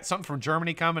 I've got something from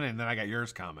Germany coming, and then I got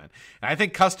yours coming. And I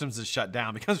think customs is shut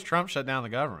down because Trump shut down the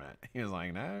government. He was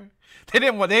like, no. They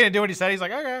didn't do what he said. He's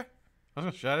like, okay. I'm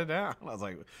going to shut it down. I was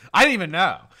like, I didn't even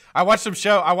know. I watched him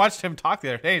talk the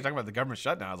other day. He's talking about the government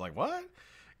shutdown. I was like, what?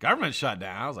 Government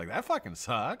shutdown? I was like, that fucking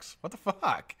sucks. What the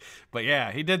fuck? But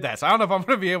yeah, he did that. So I don't know if I'm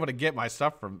going to be able to get my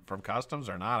stuff from customs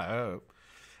or not. I hope.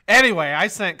 Anyway, I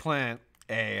sent Clint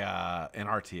an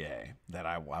RTA that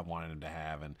I wanted him to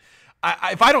have, and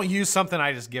if I don't use something,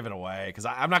 I just give it away because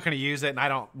I'm not going to use it, and I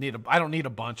don't need a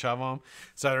bunch of them.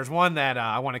 So there's one that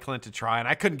I wanted Clint to try, and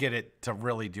I couldn't get it to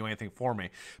really do anything for me.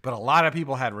 But a lot of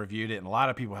people had reviewed it, and a lot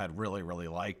of people had really, really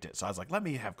liked it. So I was like, let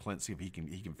me have Clint see if he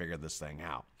can figure this thing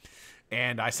out.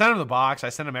 And I sent him the box. I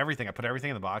sent him everything. I put everything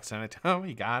in the box, sent it to him.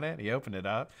 He got it. He opened it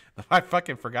up. I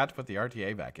fucking forgot to put the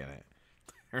RTA back in it.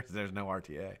 There's no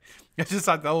RTA. It's just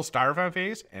like the old styrofoam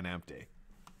piece and empty.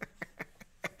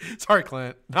 Sorry,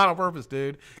 Clint. Not on purpose,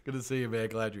 dude. Good to see you, man.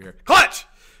 Glad you're here. Clutch!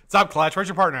 What's up, Clutch? Where's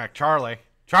your partner? Charlie.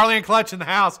 Charlie and Clutch in the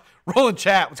house. Rolling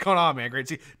chat. What's going on, man? Great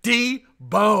to see you.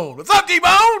 D-Bone. What's up,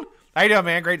 D-Bone? How you doing,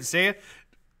 man? Great to see you.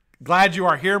 Glad you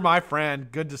are here, my friend.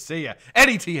 Good to see you.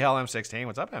 Eddie T. Hell M16.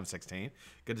 What's up, M16?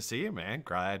 Good to see you, man.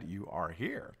 Glad you are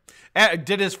here.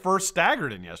 Did his first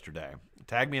staggered in yesterday.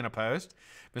 Tagged me in a post.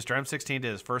 Mr. M16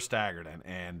 did his first staggered in.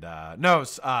 And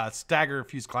stagger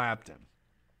fuse Clapton.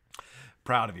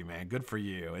 Proud of you, man. Good for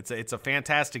you. It's a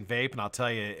fantastic vape, and I'll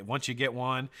tell you, once you get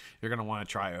one, you're going to want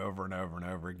to try over and over and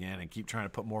over again and keep trying to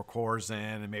put more cores in,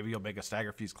 and maybe you'll make a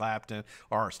stagger fuse Clapton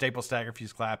or a staple stagger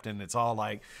fuse Clapton. It's all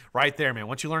like right there, man.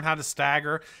 Once you learn how to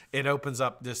stagger, it opens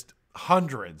up just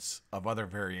hundreds of other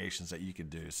variations that you can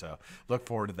do. So look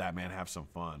forward to that, man. Have some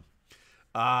fun.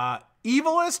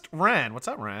 Evilist Ren. What's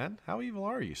up, Ren? How evil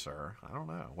are you, sir? I don't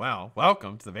know. Well,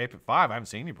 welcome to the Vape at 5. I haven't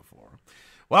seen you before.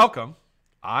 Welcome.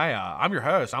 I'm your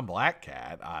host. I'm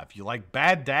BlackCat. If you like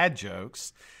bad dad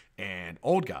jokes and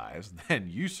old guys, then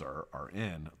you, sir, are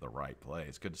in the right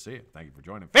place. Good to see you. Thank you for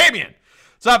joining. Fabian!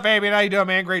 What's up, Fabian? How you doing,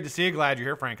 man? Great to see you. Glad you're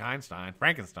here. Frankenstein.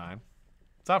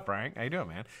 What's up, Frank? How you doing,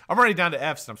 man? I'm already down to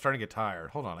F's and I'm starting to get tired.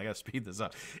 Hold on, I gotta speed this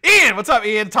up. Ian, what's up,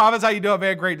 Ian? Thomas, how you doing,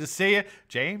 man? Great to see you.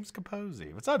 James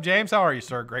Capozzi. What's up, James? How are you,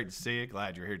 sir? Great to see you.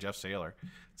 Glad you're here. Jeff Sealer.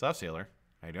 What's up, Sealer?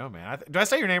 How you doing, man? Do I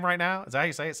say your name right now? Is that how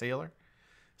you say it, Sealer?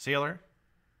 Sealer?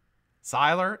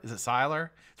 Siler? Is it Siler?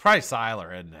 It's probably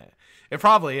Siler, isn't it? It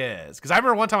probably is. Because I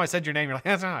remember one time I said your name, you're like,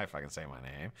 that's not how I fucking say my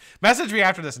name. Message me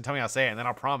after this and tell me how to say it, and then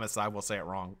I'll promise I will say it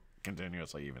wrong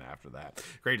continuously even after that.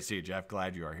 Great to see you, Jeff.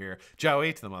 Glad you are here.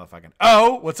 Joey to the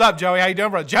motherfucking what's up, Joey? How you doing,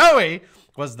 bro? Joey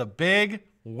was the big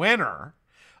winner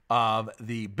of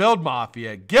the Build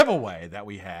Mafia giveaway that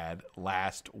we had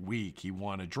last week. He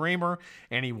won a Dreamer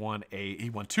and he won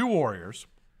 2 Warriors,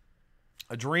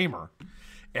 a Dreamer,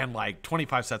 and like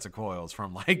 25 sets of coils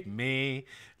from like me,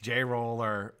 J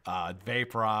Roller,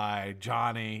 Vape Ride,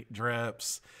 Johnny,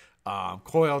 Drips,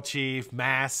 Coil Chief,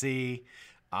 Massey,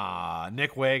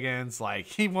 Nick Wiggins. Like,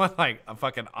 he won like a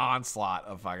fucking onslaught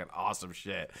of fucking awesome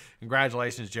shit.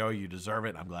 Congratulations, Joey. You deserve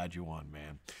it. I'm glad you won,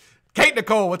 man. Kate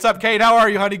Nicole, what's up, Kate? How are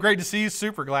you, honey? Great to see you.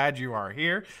 Super glad you are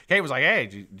here. Kate was like, hey,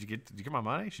 did you get my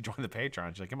money? She joined the Patreon.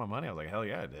 She's like, get my money? I was like, hell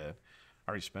yeah, I did. I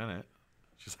already spent it.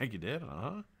 She's like, you did?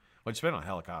 Uh-huh. What'd you spend on a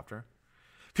helicopter?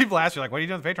 People ask you, like, what are you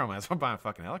doing with the Patreon? I'm buying a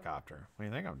fucking helicopter. What do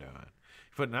you think I'm doing?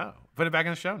 Put it back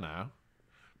in the show now.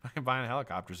 I'm buying a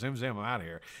helicopter. Zoom, I'm out of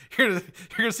here. You're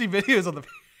gonna see videos of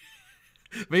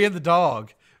me and the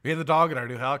dog in our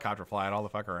new helicopter flying all the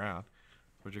fuck around.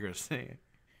 That's what you're gonna see.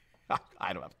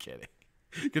 I'm kidding.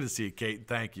 Good to see you, Kate.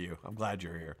 Thank you. I'm glad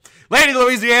you're here. Lady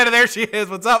Louisiana, there she is.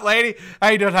 What's up, lady? How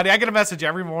you doing, honey? I get a message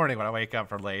every morning when I wake up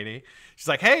from Lady. She's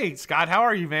like, hey, Scott, how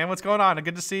are you, man? What's going on?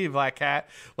 Good to see you, BlackCat.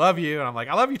 Love you. And I'm like,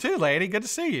 I love you too, lady. Good to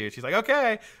see you. She's like,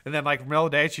 okay. And then like middle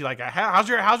of the day, she's like, how's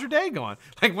your day going?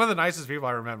 Like one of the nicest people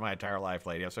I remember in my entire life,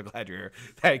 lady. I'm so glad you're here.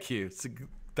 Thank you.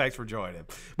 Thanks for joining.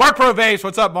 Mark Pro Vapes.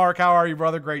 What's up, Mark? How are you,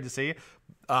 brother? Great to see you.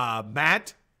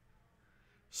 Matt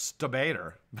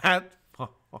Stabater. Matt.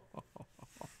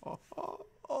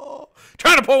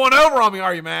 Trying to pull one over on me,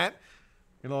 are you, Matt?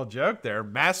 Your little joke there.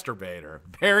 Masturbator.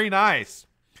 Very nice.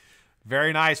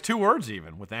 Very nice. 2 words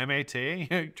even with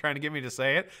M-A-T. Trying to get me to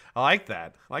say it. I like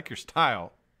that. I like your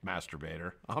style,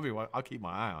 masturbator. I'll keep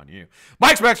my eye on you.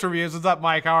 Mike's Specs Reviews. What's up,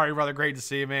 Mike? How are you, brother? Great to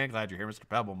see you, man. Glad you're here, Mr.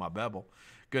 Pebble, my Bebble.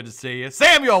 Good to see you.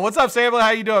 Samuel, what's up, Samuel?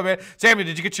 How you doing, man? Samuel,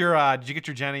 did you get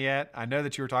your Jenna yet? I know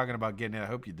that you were talking about getting it. I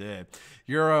hope you did.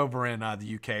 You're over in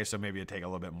the UK, so maybe it'll take a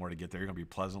little bit more to get there. You're going to be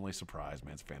pleasantly surprised,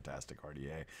 man. It's fantastic,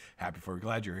 RDA. Happy for you.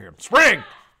 Glad you're here. Spring!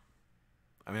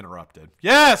 I'm interrupted.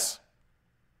 Yes!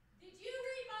 Did you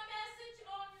read my message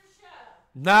on your show?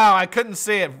 No, I couldn't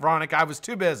see it, Veronica. I was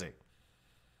too busy.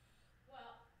 Well,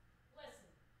 listen.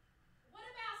 What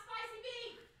about spicy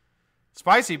beef?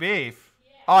 Spicy beef?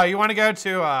 Yeah. Oh, you want to go to,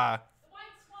 The White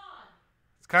Swan.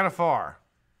 It's kind of far.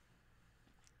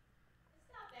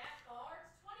 It's not that far.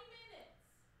 It's 20 minutes.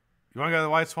 You want to go to the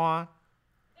White Swan?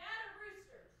 That or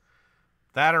Roosters?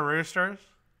 That or Roosters?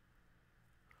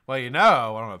 Well, you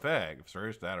know, I don't know pig. If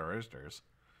it's that or Roosters.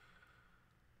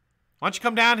 Why don't you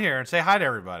come down here and say hi to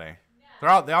everybody?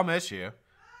 No. They all miss you.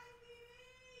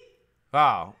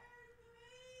 Oh.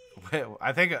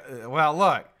 I think, well,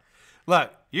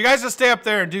 look, you guys just stay up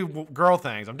there and do girl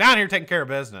things. I'm down here taking care of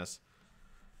business.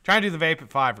 Trying to do the vape at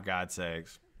 5, for God's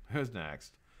sakes. Who's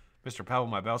next? Mr. Pebble,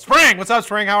 my bell. Spring! What's up,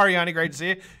 Spring? How are you, honey? Great to see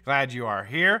you. Glad you are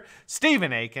here.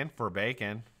 Stephen Aiken for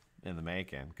Bacon in the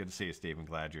making. Good to see you, Stephen.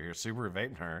 Glad you're here. Subaru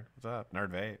Vape Nerd. What's up?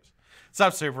 Nerd Vapes. What's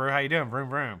up, Subaru? How you doing? Vroom,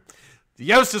 vroom. The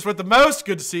Yostis with the most.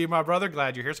 Good to see you, my brother.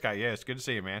 Glad you're here, Scott. Yes, good to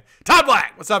see you, man. Todd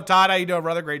Black. What's up, Todd? How you doing,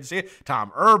 brother? Great to see you.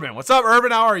 Tom Urban. What's up,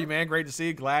 Urban? How are you, man? Great to see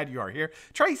you. Glad you are here.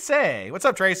 Tracy. What's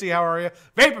up, Tracy? How are you?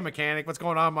 Vapor Mechanic. What's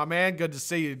going on, my man? Good to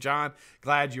see you, John.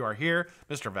 Glad you are here.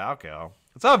 Mr. Valkill.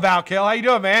 What's up, Valkill? How you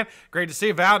doing, man? Great to see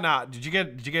you, Val. Now, did you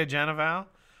get a Jenna, Val?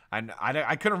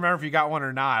 I couldn't remember if you got one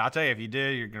or not. I'll tell you, if you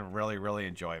did, you're going to really, really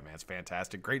enjoy it, man. It's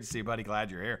fantastic. Great to see you, buddy.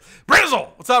 Glad you're here. Brizzle!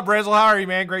 What's up, Brizzle? How are you,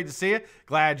 man? Great to see you.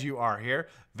 Glad you are here.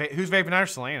 Who's vaping out?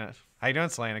 Selena. How you doing,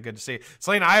 Selena? Good to see you.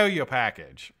 Selena, I owe you a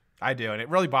package. I do, and it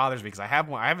really bothers me because I have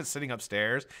one. I have it sitting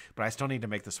upstairs, but I still need to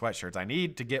make the sweatshirts. I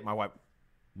need to get my wife,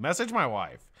 message my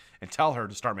wife, and tell her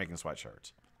to start making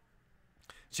sweatshirts.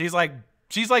 She's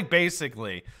like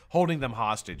basically holding them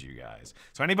hostage, you guys.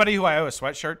 So anybody who I owe a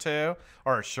sweatshirt to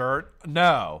or a shirt,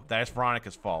 no, that's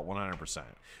Veronica's fault, 100%.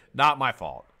 Not my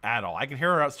fault at all. I can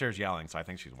hear her upstairs yelling, so I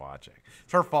think she's watching.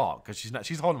 It's her fault because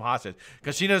she's holding them hostage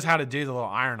because she knows how to do the little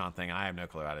iron-on thing. I have no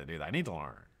clue how to do that. I need to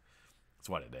learn. That's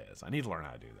what it is. I need to learn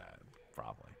how to do that,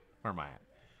 probably. Where am I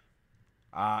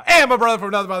at? And my brother from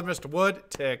another brother, Mr. Wood,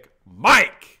 Tick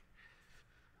Mike.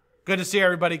 Good to see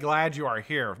everybody. Glad you are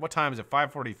here. What time is it?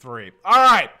 5:43. All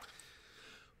right.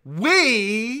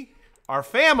 We are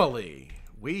family.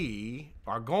 We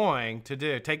are going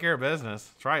to take care of business.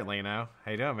 That's right, Leno.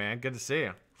 How you doing, man? Good to see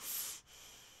you.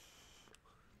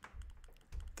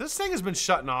 This thing has been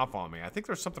shutting off on me. I think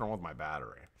there's something wrong with my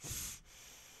battery.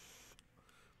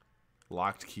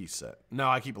 Locked key set. No,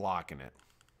 I keep locking it.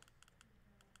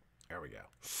 There we go.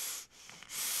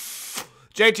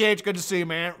 JTH, good to see you,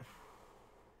 man.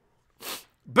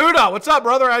 Buddha, what's up,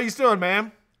 brother? How you doing,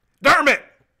 man? Dermot!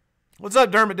 What's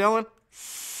up, Dermot Dillon?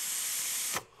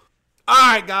 All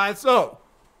right, guys. So,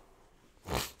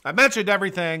 I mentioned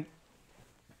everything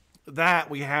that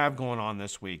we have going on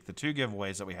this week, the 2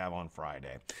 giveaways that we have on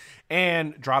Friday.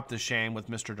 And Drop the Shame with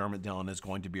Mr. Dermot Dillon is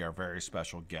going to be our very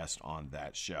special guest on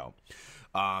that show.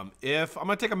 I'm going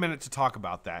to take a minute to talk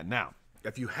about that. Now,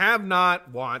 if you have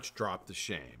not watched Drop the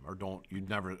Shame or don't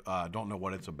know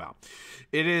what it's about,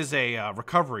 it is a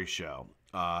recovery show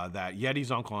that Yeti's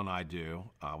uncle and I do.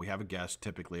 We have a guest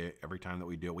typically every time that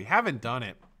we do it. We haven't done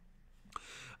it.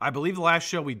 I believe the last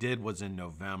show we did was in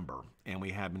November, and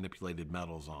we had manipulated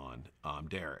metals on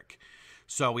Derek.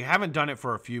 So we haven't done it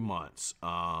for a few months.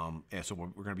 And so we're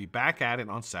going to be back at it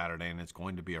on Saturday, and it's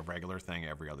going to be a regular thing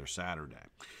every other Saturday.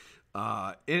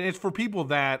 And it's for people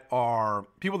that are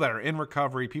in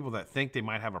recovery, people that think they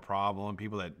might have a problem,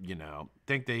 people that,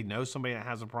 think they know somebody that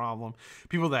has a problem,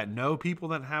 people that know people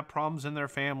that have problems in their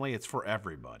family. It's for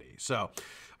everybody. So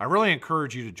I really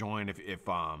encourage you to join if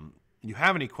you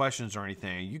have any questions or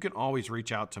anything, you can always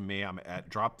reach out to me. I'm at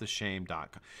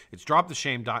DroptheShame.com. It's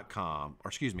DroptheShame.com, or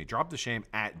excuse me,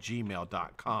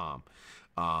 DroptheShame@gmail.com.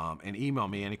 And email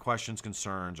me any questions,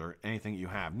 concerns, or anything you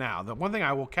have. Now, the one thing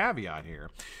I will caveat here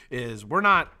is we're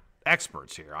not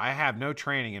experts here. I have no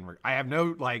training and I have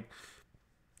no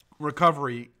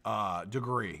recovery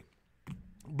degree.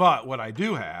 But what I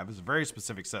do have is a very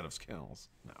specific set of skills.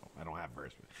 No, I don't have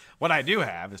very specific. What I do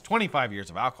have is 25 years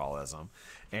of alcoholism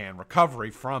and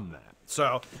recovery from that.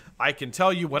 So I can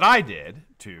tell you what I did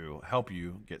to help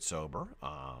you get sober,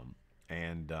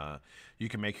 and you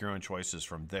can make your own choices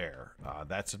from there.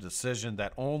 That's a decision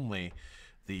that only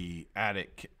the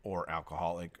addict or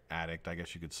alcoholic addict, I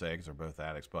guess you could say, because they're both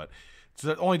addicts, but it's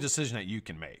the only decision that you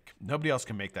can make. Nobody else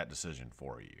can make that decision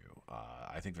for you.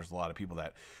 I think there's a lot of people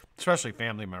that, especially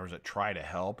family members, that try to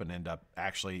help and end up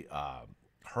actually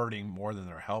hurting more than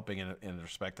they're helping in the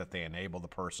respect that they enable the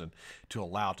person to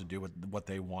allow to do what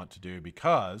they want to do,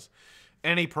 because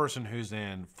any person who's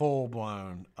in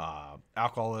full-blown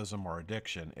alcoholism or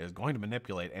addiction is going to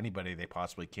manipulate anybody they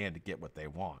possibly can to get what they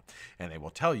want. And they will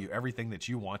tell you everything that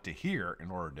you want to hear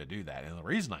in order to do that. And the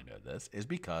reason I know this is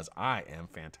because I am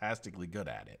fantastically good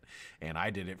at it. And I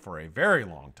did it for a very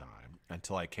long time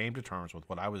until I came to terms with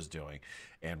what I was doing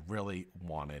and really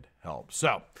wanted help.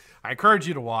 So I encourage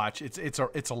you to watch.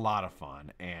 It's a lot of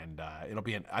fun. And it'll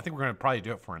be, I think we're going to probably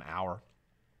do it for an hour.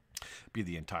 Be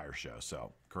the entire show,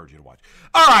 so encourage you to watch.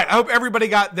 All right, I hope everybody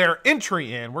got their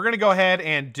entry in. We're going to go ahead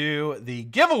and do the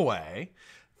giveaway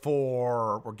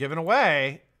we're giving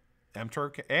away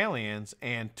M.Terk aliens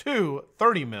and 2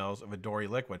 30 mils of Adore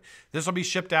ELiquid. This will be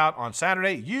shipped out on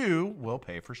Saturday. You will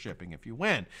pay for shipping if you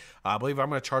win. I believe I'm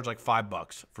going to charge like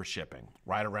 $5 for shipping,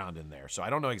 right around in there. So I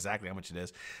don't know exactly how much it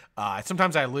is.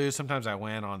 Sometimes I lose, sometimes I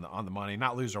win on the money.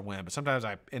 Not lose or win, but sometimes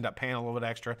I end up paying a little bit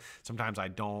extra. Sometimes I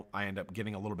don't. I end up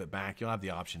getting a little bit back. You'll have the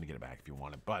option to get it back if you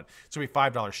want it, but it's going to be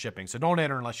 $5 shipping. So don't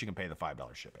enter unless you can pay the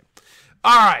 $5 shipping.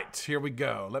 All right, here we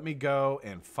go. Let me go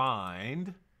and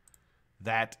find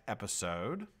that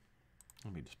episode.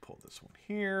 Let me just pull this one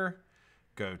here.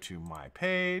 Go to my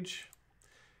page.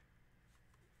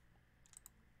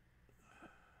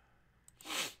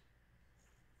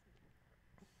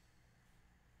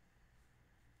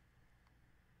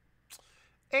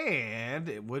 And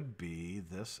it would be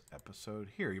this episode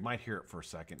here. You might hear it for a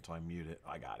second until I mute it.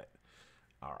 I got it.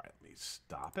 All right, let me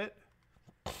stop it.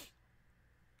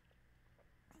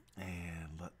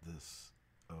 And let this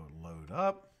load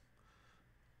up.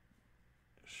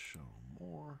 Show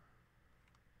more.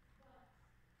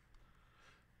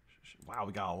 Wow,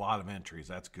 we got a lot of entries.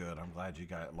 That's good. I'm glad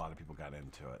a lot of people got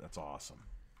into it. That's awesome.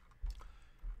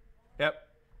 Yep.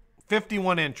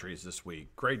 51 entries this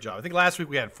week. Great job. I think last week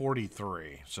we had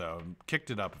 43, so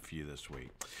kicked it up a few this week.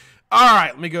 All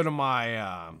right, let me go to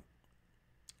my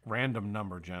random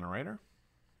number generator.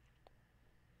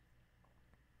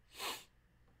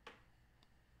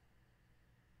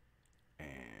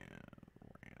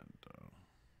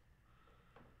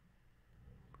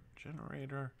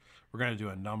 Generator. We're going to do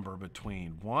a number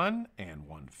between 1 and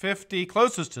 150.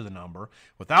 Closest to the number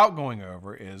without going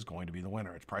over is going to be the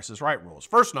winner. It's Price is Right rules.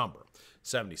 First number,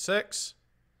 76.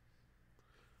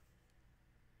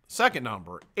 Second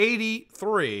number,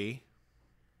 83.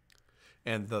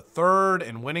 And the third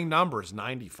and winning number is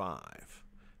 95.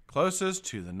 Closest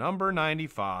to the number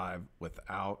 95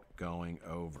 without going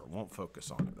over. Won't focus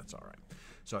on it. That's all right.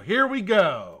 So here we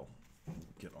go.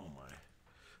 Get all my...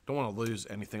 Don't want to lose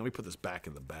anything. Let me put this back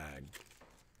in the bag.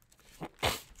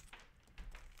 And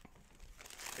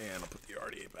I'll put the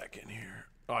RDA back in here.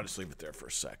 I'll just leave it there for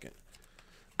a second.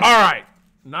 All right.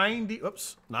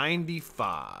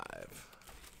 95.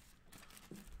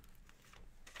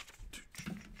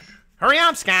 Hurry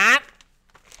up, Scott.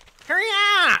 Hurry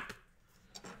up.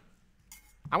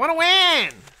 I want to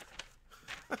win.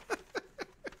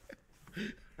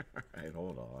 All right,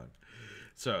 hold on.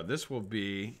 So this will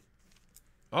be...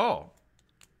 Oh,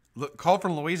 look, call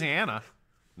from Louisiana.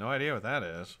 No idea what that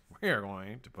is. We are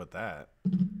going to put that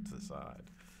to the side.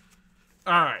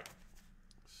 All right.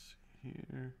 Let's see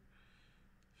here.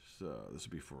 So this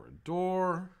will be for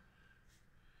Adore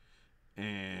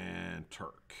and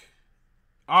Terk.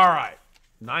 All right.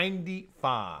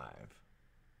 95.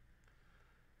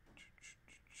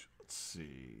 Let's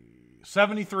see.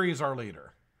 73 is our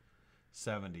leader.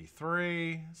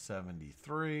 73.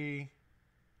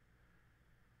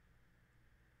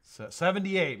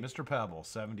 78, Mr. Pebble.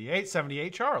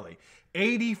 78, Charlie.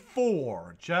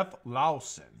 84, Jeff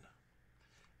Lawson.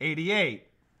 88,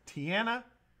 Tiana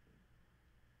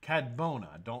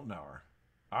Cadbona. Don't know her.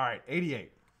 All right,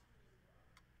 88.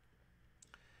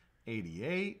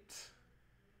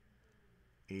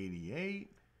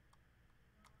 88.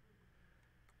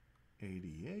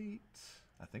 88.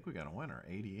 I think we got a winner.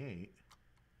 88.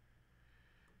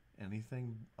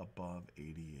 Anything above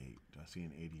 88? Do I see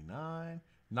an 89?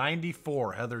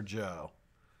 94, Heather Joe.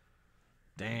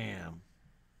 Damn.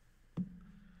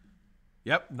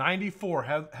 Yep, 94,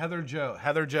 Heather Joe.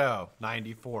 Heather Joe,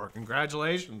 94.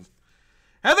 Congratulations.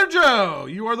 Heather Joe,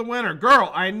 you are the winner.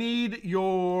 Girl, I need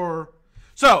your...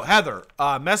 So, Heather,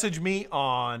 message me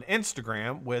on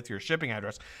Instagram with your shipping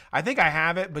address. I think I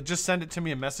have it, but just send it to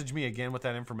me and message me again with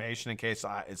that information in case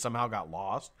it somehow got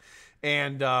lost.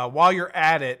 And while you're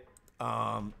at it,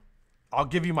 I'll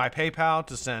give you my PayPal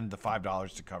to send the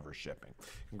 $5 to cover shipping.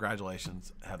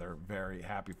 Congratulations, Heather. Very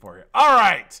happy for you. All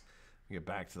right. Get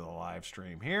back to the live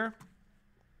stream here.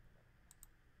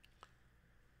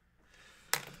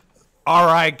 All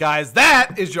right, guys.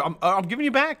 That is your... I'm giving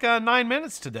you back 9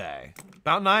 minutes today.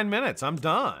 About 9 minutes. I'm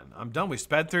done. We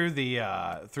sped through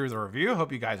the review.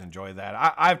 Hope you guys enjoyed that.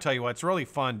 I tell you what, it's really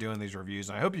fun doing these reviews,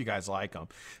 and I hope you guys like them.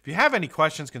 If you have any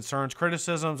questions, concerns,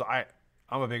 criticisms,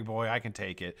 I'm a big boy. I can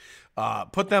take it.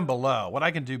 Put them below. What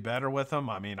I can do better with them,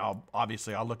 I mean, I'll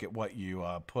look at what you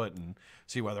put and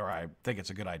see whether I think it's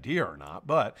a good idea or not.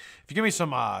 But if you give me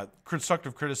some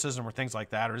constructive criticism or things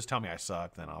like that, or just tell me I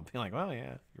suck, then I'll be like, well,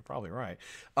 yeah, you're probably right.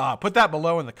 Put that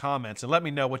below in the comments and let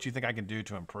me know what you think I can do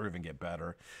to improve and get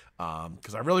better.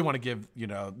 Because I really want to give,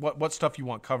 what stuff you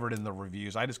want covered in the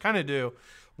reviews. I just kind of do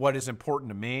what is important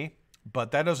to me.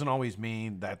 But that doesn't always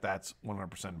mean that that's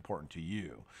 100% important to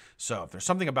you. So if there's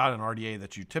something about an RDA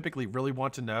that you typically really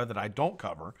want to know that I don't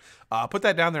cover, put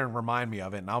that down there and remind me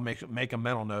of it, and I'll make a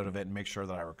mental note of it and make sure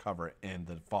that I recover it in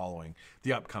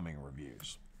the upcoming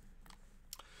reviews.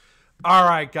 All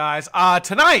right, guys.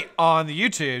 Tonight on the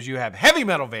YouTubes, you have Heavy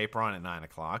Metal Vape on at 9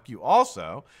 o'clock. You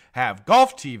also have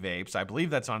Golf Tee Vapes. I believe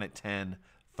that's on at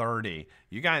 10:30.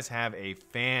 You guys have a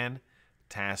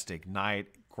fantastic night.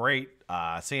 Great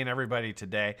seeing everybody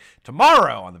today.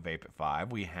 Tomorrow on the Vape at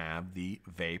 5, we have the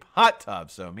Vape Hot Tub.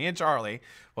 So me and Charlie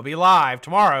will be live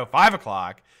tomorrow, 5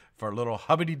 o'clock, for a little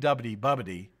hubbity-dubbity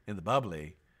bubbity in the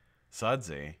bubbly,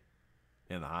 sudsy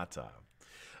in the hot tub.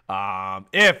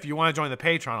 If you want to join the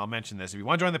Patreon, I'll mention this. If you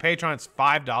want to join the Patreon, it's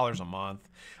 $5 a month.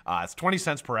 It's 20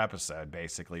 cents per episode,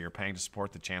 basically. You're paying to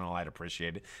support the channel. I'd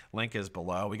appreciate it. Link is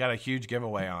below. We got a huge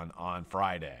giveaway on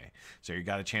Friday. So you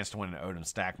got a chance to win an Odin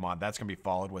stack mod. That's going to be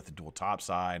followed with a dual top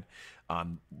side.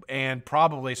 And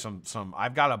probably some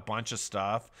I've got a bunch of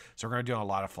stuff. So we're going to do a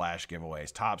lot of flash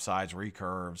giveaways. Top sides,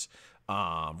 recurves,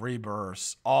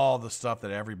 rebirths, all the stuff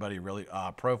that everybody really,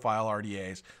 profile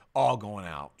RDAs, all going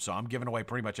out. So I'm giving away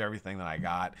pretty much everything that I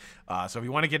got. So if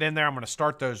you want to get in there, I'm going to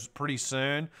start those pretty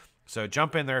soon. So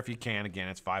jump in there if you can. Again,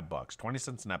 it's $5. 20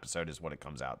 cents an episode is what it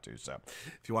comes out to. So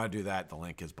if you want to do that, the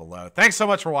link is below. Thanks so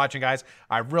much for watching, guys.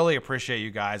 I really appreciate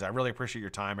you guys. I really appreciate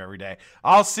your time every day.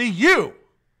 I'll see you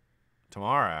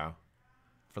tomorrow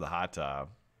for the hot tub.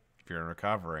 If you're in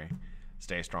recovery,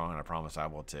 stay strong, and I promise I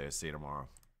will too. See you tomorrow.